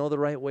 and you know the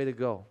right way to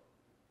go.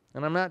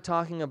 And I'm not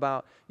talking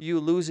about you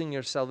losing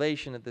your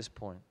salvation at this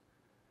point.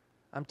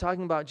 I'm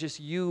talking about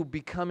just you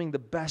becoming the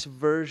best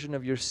version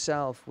of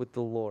yourself with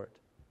the Lord.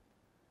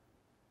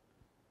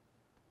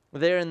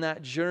 There in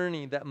that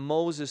journey that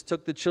Moses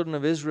took the children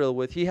of Israel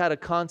with, he had a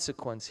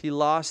consequence. He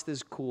lost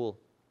his cool.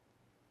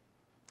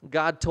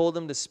 God told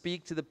him to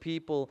speak to the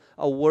people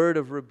a word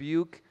of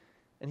rebuke,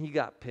 and he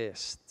got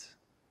pissed.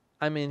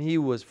 I mean, he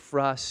was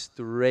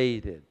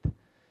frustrated.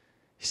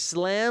 He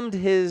slammed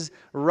his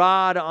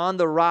rod on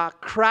the rock,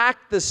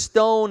 cracked the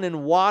stone,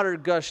 and water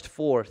gushed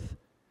forth.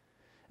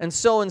 And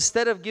so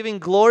instead of giving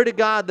glory to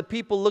God, the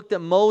people looked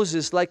at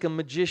Moses like a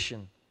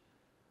magician.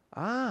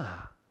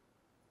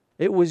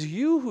 It was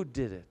you who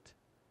did it.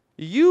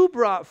 You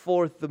brought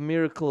forth the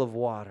miracle of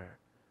water.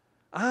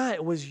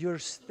 It was your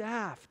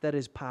staff that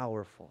is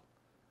powerful.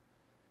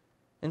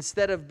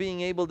 Instead of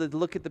being able to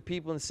look at the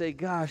people and say,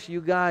 gosh,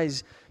 you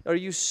guys, are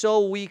you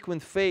so weak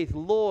with faith?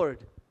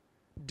 Lord,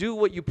 do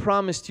what you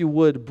promised you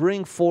would.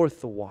 Bring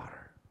forth the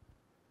water.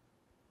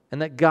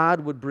 And that God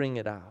would bring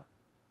it out.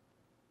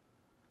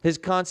 His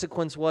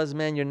consequence was,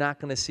 man, you're not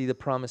going to see the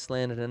promised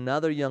land. And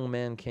another young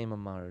man came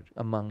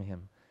among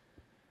him.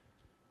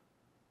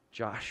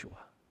 Joshua.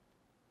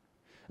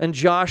 And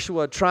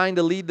Joshua, trying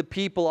to lead the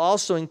people,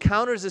 also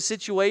encounters a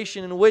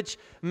situation in which,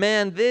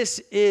 man, this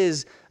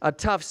is a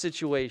tough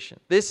situation.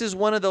 This is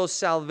one of those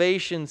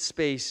salvation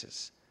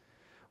spaces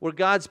where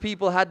God's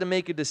people had to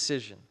make a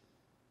decision.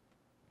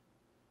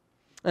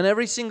 And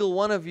every single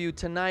one of you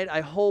tonight,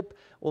 I hope,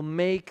 will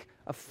make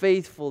a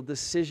faithful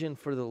decision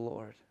for the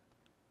Lord.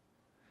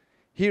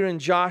 Here in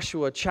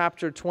Joshua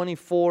chapter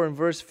 24 and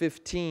verse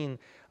 15,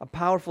 a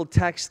powerful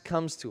text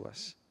comes to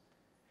us.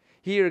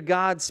 Here,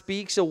 God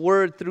speaks a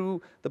word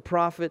through the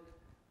prophet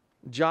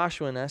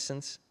Joshua, in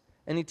essence,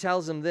 and he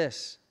tells him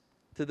this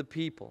to the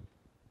people.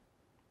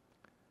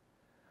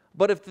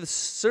 But if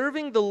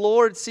serving the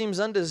Lord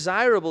seems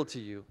undesirable to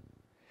you,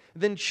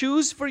 then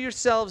choose for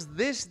yourselves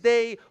this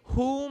day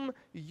whom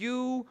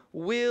you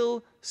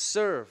will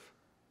serve.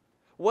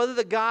 Whether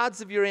the gods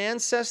of your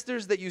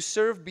ancestors that you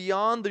served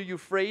beyond the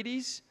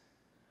Euphrates,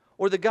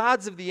 or the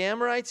gods of the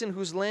Amorites in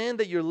whose land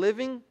that you're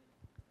living.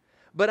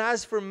 But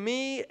as for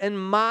me and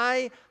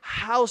my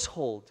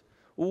household,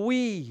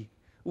 we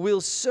will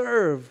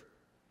serve.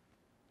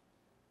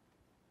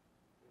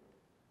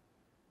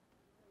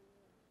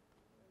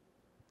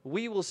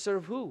 We will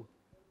serve who?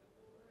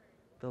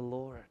 The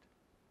Lord.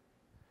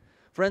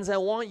 Friends, I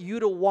want you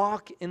to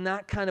walk in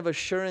that kind of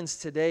assurance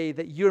today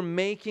that you're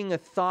making a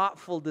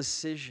thoughtful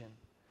decision.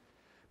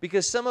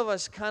 Because some of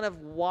us kind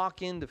of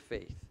walk into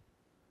faith.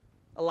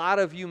 A lot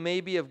of you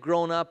maybe have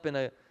grown up in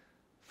a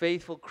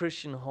faithful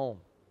Christian home.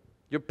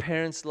 Your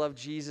parents loved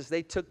Jesus.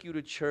 They took you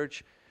to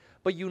church.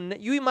 But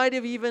you might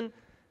have even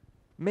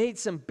made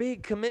some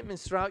big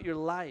commitments throughout your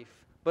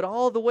life. But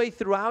all the way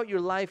throughout your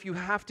life, you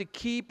have to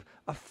keep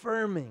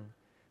affirming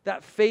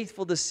that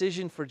faithful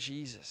decision for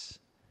Jesus.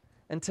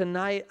 And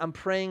tonight, I'm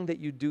praying that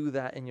you do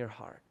that in your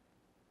heart.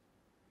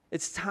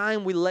 It's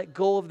time we let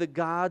go of the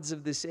gods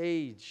of this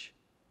age.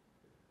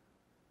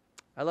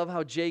 I love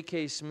how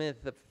J.K.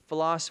 Smith, the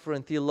philosopher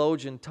and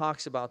theologian,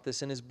 talks about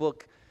this in his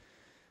book,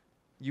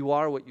 You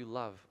Are What You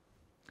Love.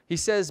 He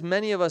says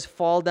many of us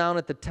fall down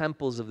at the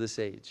temples of this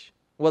age,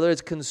 whether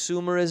it's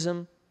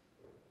consumerism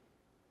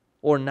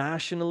or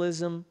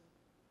nationalism.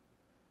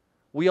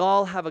 We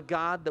all have a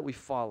God that we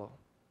follow.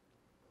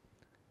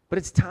 But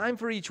it's time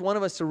for each one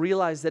of us to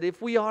realize that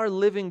if we are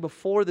living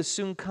before the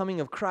soon coming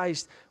of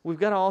Christ, we've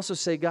got to also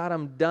say, God,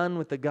 I'm done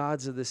with the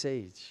gods of this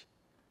age.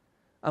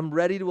 I'm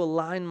ready to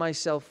align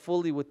myself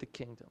fully with the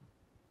kingdom.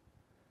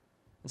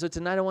 And so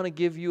tonight I want to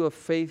give you a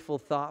faithful,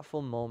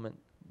 thoughtful moment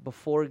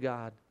before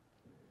God.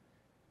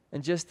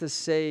 And just to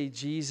say,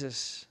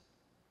 Jesus,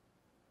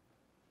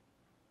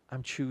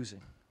 I'm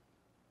choosing.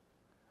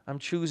 I'm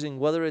choosing,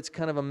 whether it's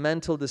kind of a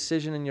mental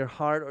decision in your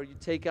heart or you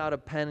take out a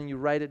pen and you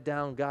write it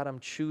down, God, I'm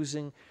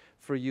choosing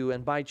for you.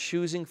 And by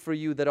choosing for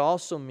you, that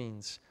also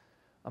means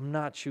I'm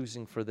not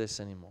choosing for this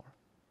anymore.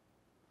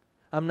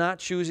 I'm not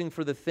choosing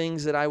for the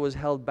things that I was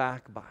held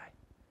back by.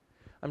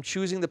 I'm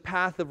choosing the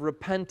path of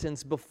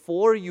repentance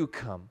before you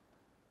come.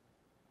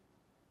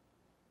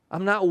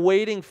 I'm not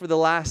waiting for the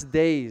last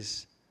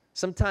days.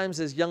 Sometimes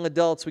as young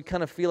adults, we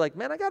kind of feel like,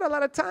 man, I got a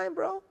lot of time,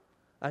 bro.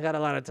 I got a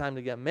lot of time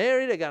to get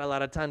married. I got a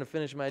lot of time to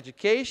finish my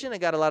education. I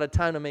got a lot of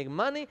time to make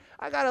money.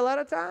 I got a lot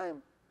of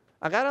time.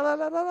 I got a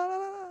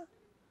lot.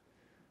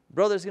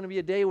 Bro, there's going to be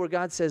a day where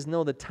God says,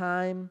 no, the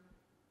time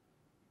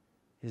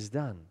is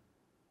done.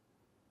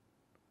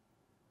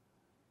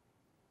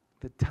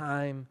 The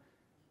time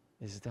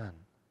is done.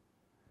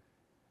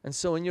 And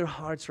so in your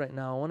hearts right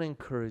now, I want to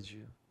encourage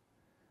you.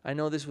 I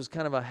know this was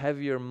kind of a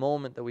heavier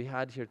moment that we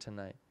had here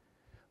tonight,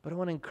 but I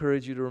want to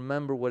encourage you to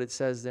remember what it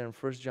says there in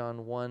 1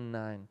 John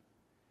 1:9.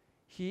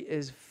 He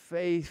is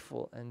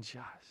faithful and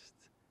just,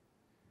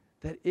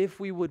 that if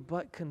we would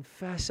but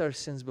confess our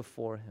sins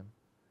before Him,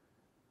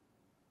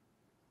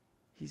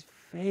 He's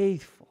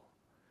faithful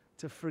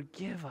to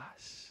forgive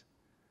us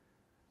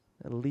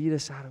and lead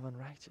us out of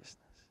unrighteousness.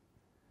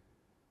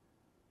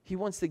 He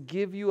wants to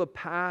give you a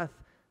path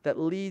that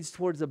leads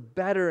towards a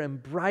better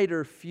and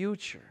brighter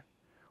future,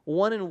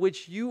 one in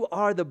which you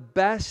are the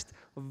best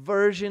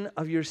version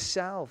of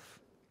yourself.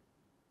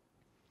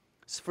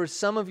 For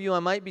some of you, I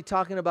might be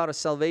talking about a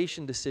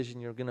salvation decision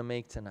you're going to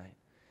make tonight.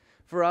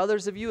 For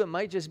others of you, it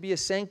might just be a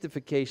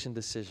sanctification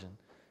decision.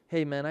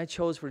 Hey man, I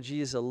chose for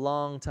Jesus a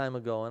long time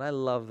ago, and I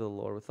love the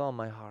Lord with all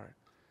my heart.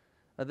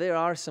 There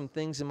are some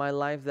things in my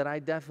life that I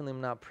definitely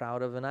am not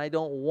proud of, and I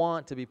don't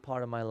want to be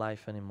part of my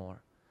life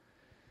anymore.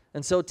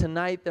 And so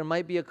tonight, there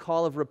might be a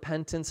call of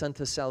repentance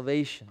unto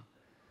salvation.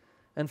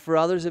 And for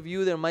others of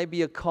you, there might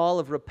be a call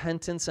of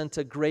repentance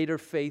unto greater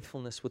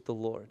faithfulness with the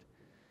Lord.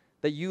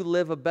 That you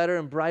live a better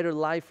and brighter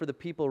life for the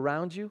people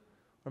around you,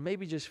 or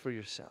maybe just for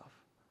yourself.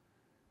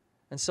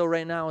 And so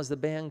right now, as the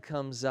band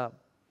comes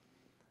up,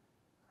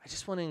 I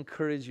just want to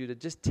encourage you to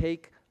just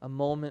take a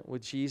moment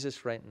with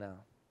Jesus right now.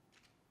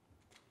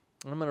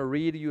 I'm going to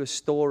read you a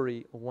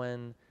story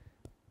when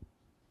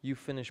you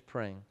finish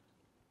praying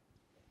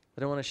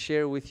that I want to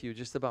share with you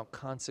just about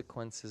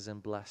consequences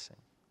and blessing.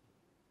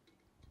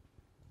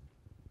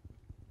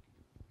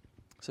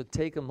 So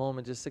take a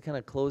moment just to kind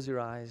of close your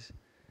eyes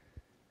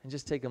and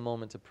just take a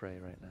moment to pray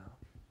right now.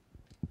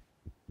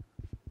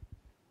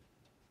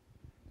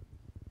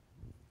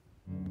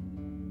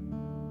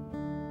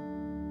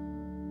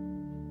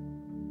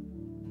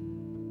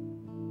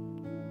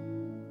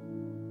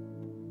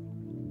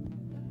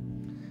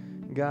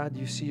 God,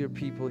 you see your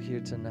people here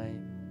tonight.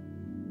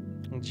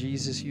 And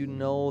Jesus, you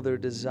know their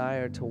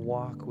desire to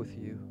walk with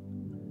you.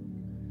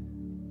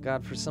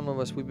 God, for some of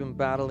us, we've been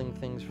battling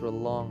things for a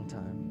long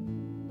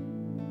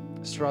time.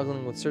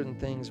 Struggling with certain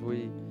things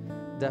we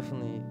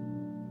definitely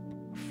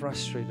are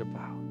frustrated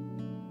about.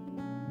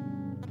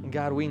 And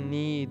God, we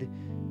need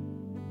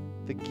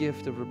the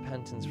gift of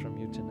repentance from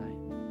you tonight.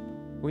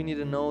 We need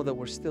to know that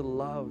we're still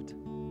loved.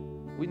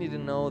 We need to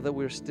know that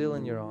we're still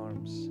in your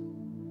arms.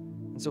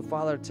 And so,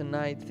 Father,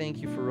 tonight, thank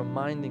you for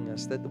reminding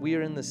us that we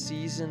are in the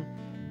season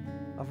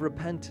of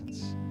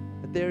repentance,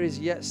 that there is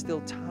yet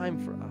still time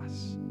for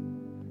us,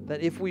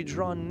 that if we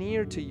draw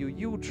near to you,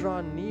 you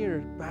draw near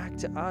back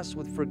to us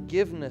with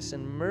forgiveness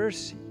and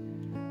mercy.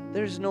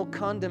 There's no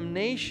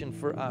condemnation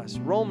for us.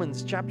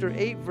 Romans chapter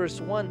 8,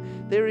 verse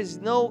 1, there is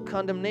no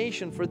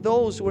condemnation for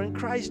those who are in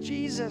Christ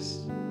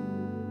Jesus.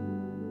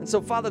 And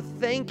so, Father,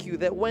 thank you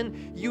that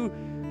when you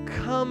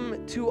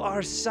come to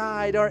our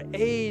side, our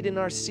aid in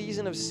our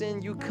season of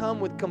sin, you come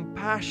with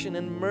compassion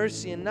and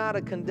mercy and not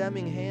a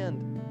condemning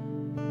hand.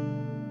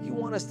 You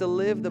want us to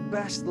live the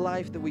best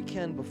life that we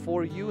can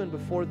before you and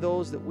before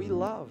those that we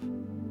love.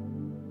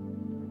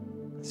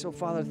 And so,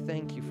 Father,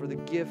 thank you for the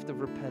gift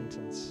of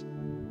repentance.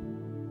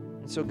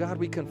 And so, God,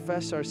 we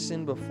confess our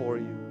sin before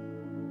you.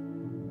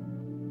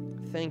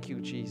 Thank you,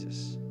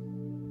 Jesus.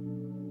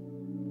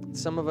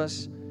 Some of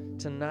us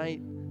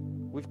tonight,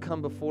 we've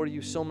come before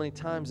you so many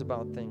times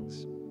about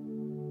things.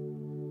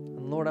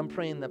 And Lord, I'm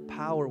praying that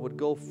power would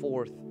go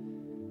forth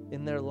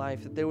in their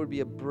life, that there would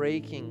be a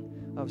breaking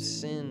of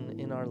sin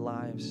in our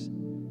lives,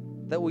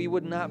 that we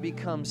would not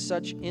become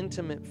such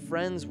intimate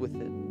friends with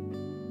it,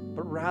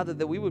 but rather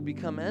that we would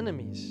become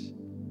enemies,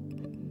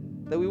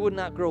 that we would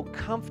not grow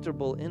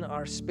comfortable in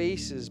our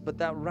spaces, but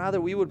that rather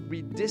we would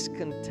be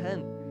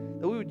discontent,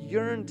 that we would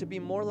yearn to be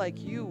more like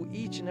you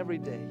each and every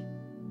day.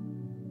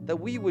 That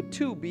we would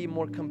too be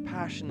more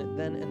compassionate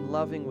then and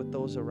loving with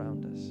those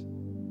around us.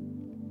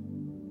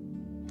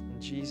 In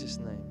Jesus'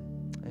 name,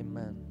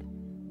 amen.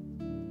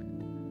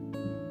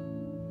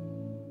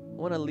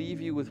 I want to leave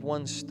you with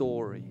one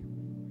story,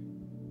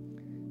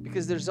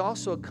 because there's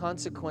also a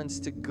consequence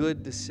to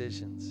good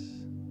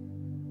decisions.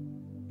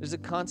 There's a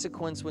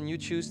consequence when you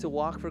choose to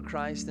walk for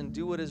Christ and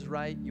do what is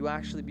right. You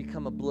actually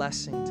become a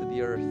blessing to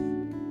the earth.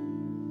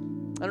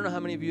 I don't know how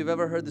many of you have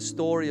ever heard the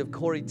story of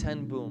Corrie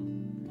ten Boom.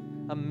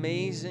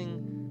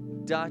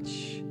 Amazing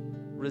Dutch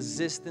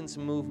resistance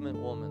movement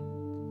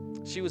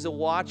woman. She was a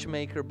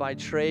watchmaker by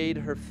trade.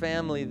 Her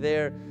family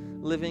there,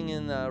 living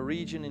in a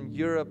region in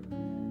Europe,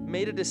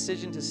 made a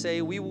decision to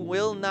say, we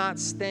will not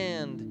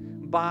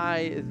stand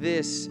by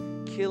this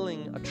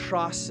killing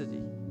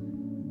atrocity.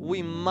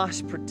 We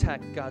must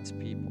protect God's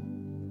people.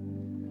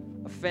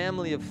 A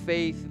family of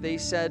faith, they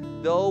said,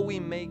 though we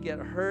may get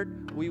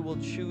hurt, we will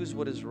choose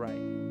what is right.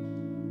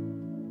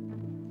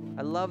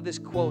 I love this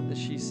quote that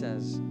she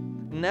says,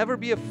 never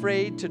be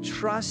afraid to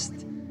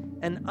trust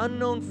an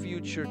unknown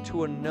future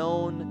to a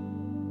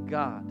known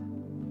God.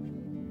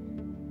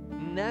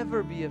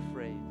 Never be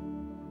afraid.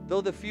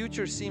 Though the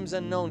future seems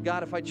unknown,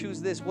 God, if I choose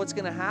this, what's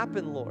going to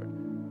happen, Lord?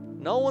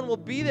 No one will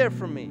be there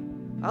for me.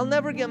 I'll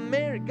never get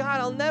married.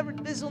 God,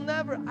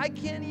 I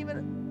can't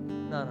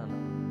even. No.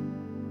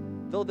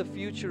 Though the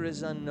future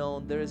is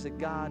unknown, there is a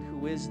God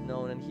who is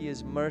known, and He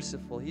is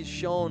merciful. He's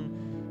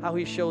shown how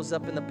He shows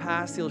up in the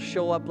past. He'll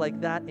show up like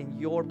that in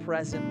your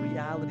present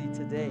reality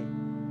today.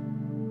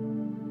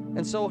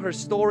 And so her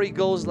story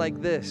goes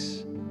like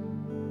this.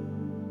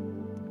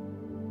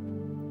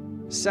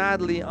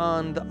 Sadly,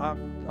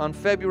 on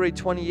February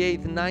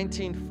 28th,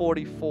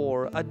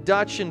 1944, a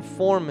Dutch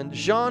informant,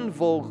 Jean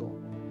Vogel,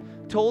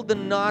 told the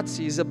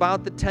Nazis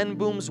about the Ten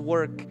Boom's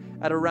work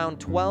at around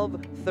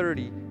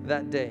 12:30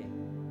 that day.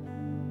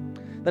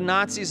 The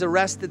Nazis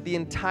arrested the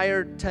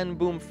entire Ten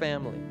Boom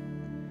family.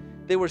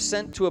 They were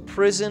sent to a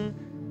prison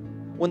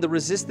when the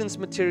resistance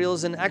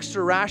materials and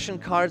extra ration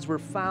cards were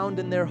found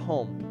in their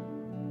home.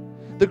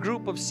 The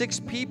group of 6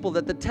 people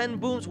that the Ten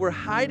Booms were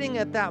hiding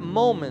at that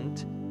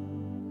moment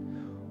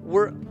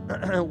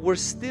were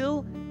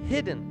still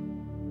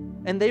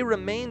hidden, and they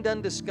remained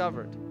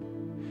undiscovered.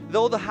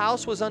 Though the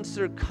house was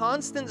under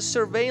constant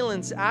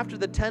surveillance after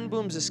the Ten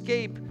Booms'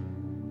 escape,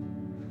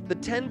 the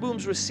Ten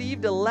Booms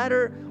received a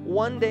letter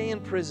one day in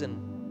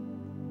prison.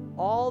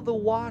 All the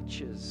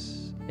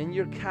watches in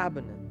your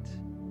cabinet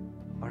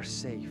are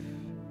safe.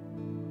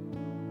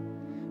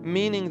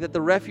 Meaning that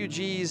the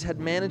refugees had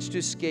managed to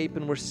escape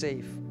and were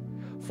safe.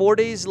 4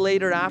 days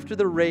later, after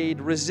the raid,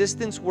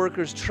 resistance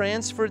workers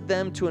transferred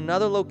them to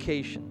another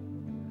location.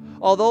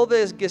 Although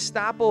the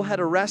Gestapo had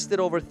arrested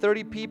over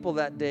 30 people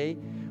that day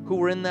who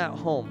were in that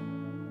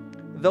home,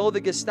 though the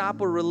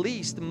Gestapo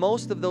released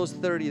most of those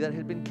 30 that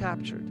had been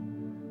captured.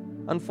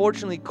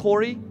 Unfortunately,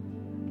 Corrie,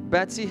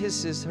 Betsy,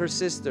 her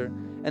sister,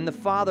 and the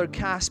father,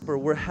 Casper,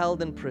 were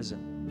held in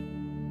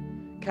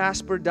prison.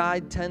 Casper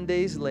died 10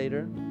 days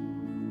later.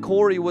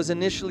 Corrie was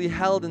initially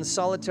held in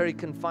solitary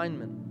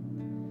confinement.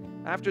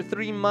 After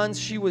 3 months,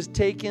 she was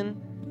taken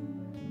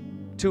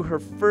to her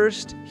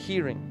first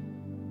hearing.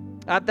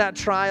 At that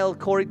trial,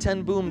 Corrie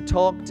Ten Boom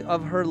talked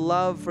of her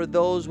love for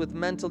those with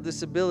mental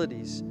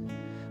disabilities,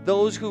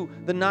 those who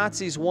the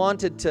Nazis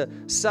wanted to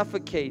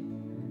suffocate.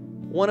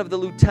 One of the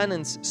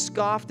lieutenants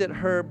scoffed at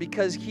her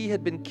because he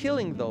had been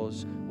killing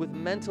those with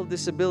mental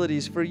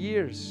disabilities for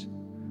years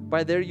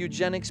by their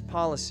eugenics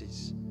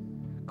policies.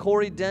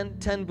 Corrie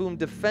Ten Boom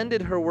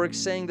defended her work,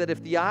 saying that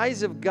if the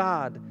eyes of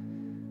God,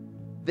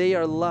 they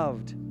are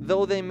loved.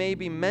 Though they may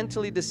be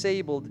mentally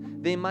disabled,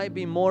 they might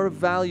be more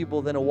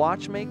valuable than a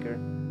watchmaker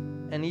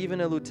and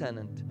even a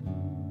lieutenant.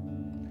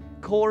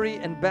 Corrie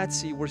and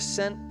Betsy were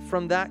sent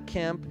from that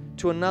camp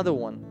to another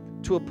one,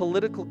 to a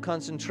political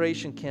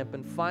concentration camp,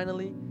 and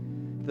finally,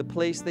 the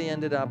place they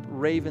ended up,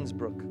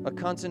 Ravensbrück, a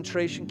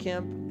concentration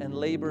camp and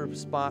labor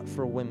spot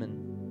for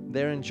women,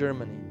 there in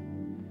Germany.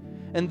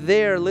 And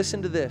there,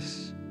 listen to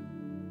this,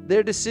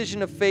 their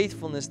decision of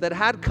faithfulness that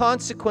had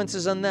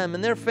consequences on them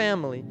and their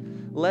family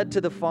led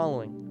to the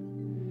following.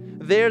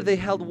 There they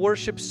held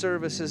worship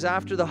services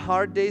after the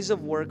hard days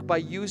of work by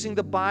using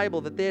the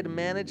Bible that they had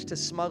managed to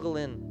smuggle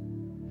in.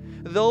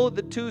 Through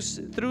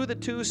the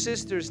two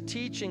sisters'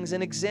 teachings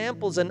and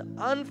examples and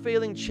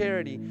unfailing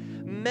charity,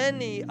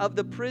 many of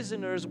the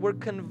prisoners were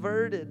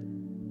converted.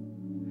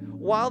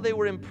 While they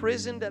were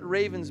imprisoned at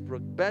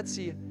Ravensbrück,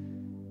 Betsy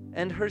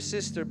and her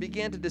sister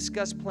began to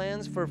discuss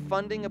plans for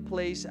funding a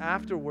place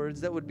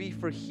afterwards that would be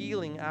for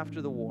healing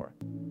after the war.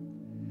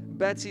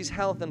 Betsy's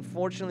health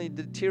unfortunately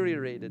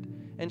deteriorated,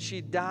 and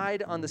she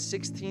died on the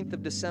 16th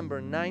of December,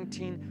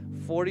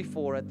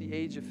 1944, at the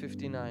age of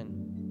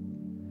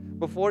 59.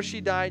 Before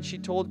she died, she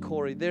told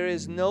Corrie, "There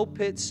is no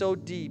pit so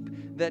deep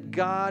that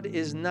God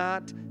is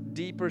not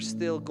deeper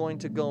still going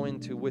to go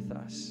into with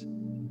us."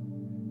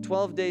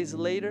 12 days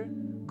later,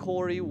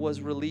 Corrie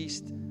was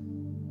released.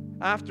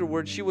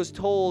 Afterwards, she was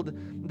told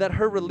that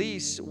her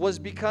release was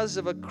because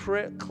of a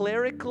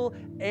clerical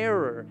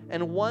error,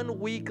 and 1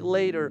 week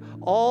later,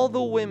 all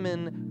the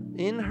women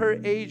in her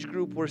age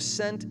group were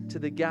sent to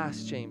the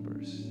gas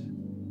chambers.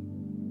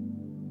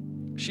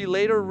 She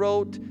later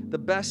wrote the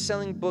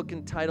best-selling book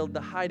entitled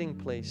The Hiding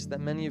Place,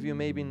 that many of you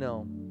maybe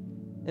know,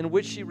 in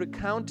which she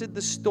recounted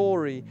the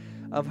story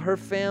of her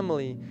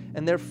family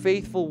and their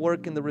faithful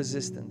work in the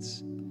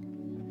resistance.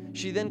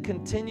 She then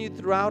continued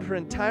throughout her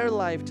entire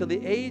life till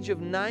the age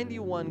of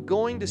 91,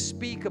 going to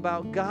speak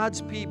about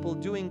God's people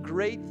doing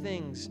great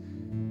things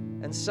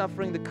and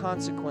suffering the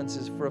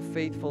consequences for a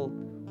faithful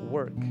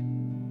work.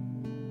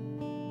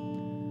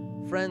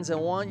 Friends, I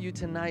want you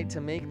tonight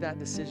to make that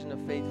decision of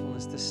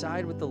faithfulness, to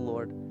side with the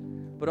Lord,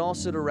 but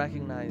also to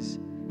recognize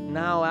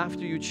now,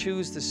 after you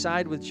choose to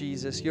side with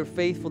Jesus, your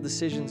faithful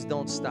decisions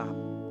don't stop.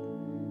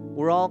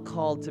 We're all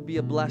called to be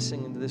a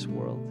blessing into this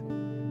world.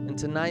 And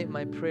tonight,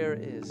 my prayer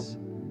is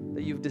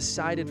that you've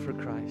decided for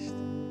Christ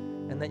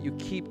and that you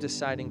keep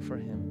deciding for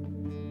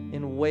Him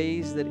in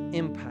ways that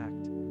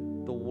impact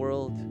the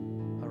world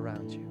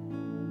around you.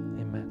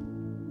 Amen.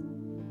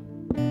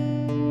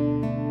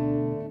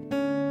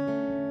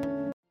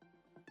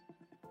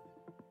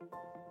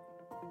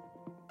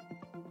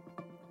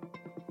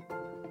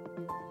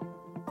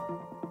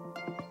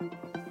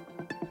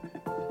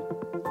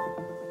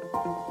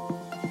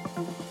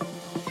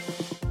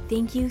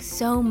 thank you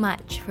so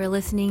much for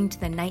listening to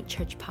the Night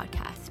Church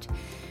podcast.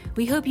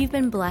 We hope you've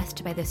been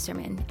blessed by this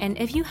sermon, and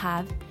if you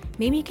have,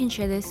 maybe you can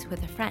share this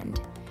with a friend.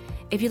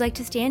 If you'd like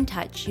to stay in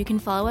touch, you can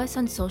follow us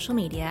on social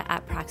media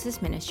at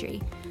Praxis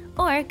Ministry,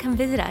 or come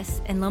visit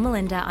us in Loma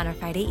Linda on a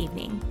Friday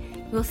evening.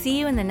 We'll see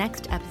you in the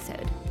next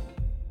episode.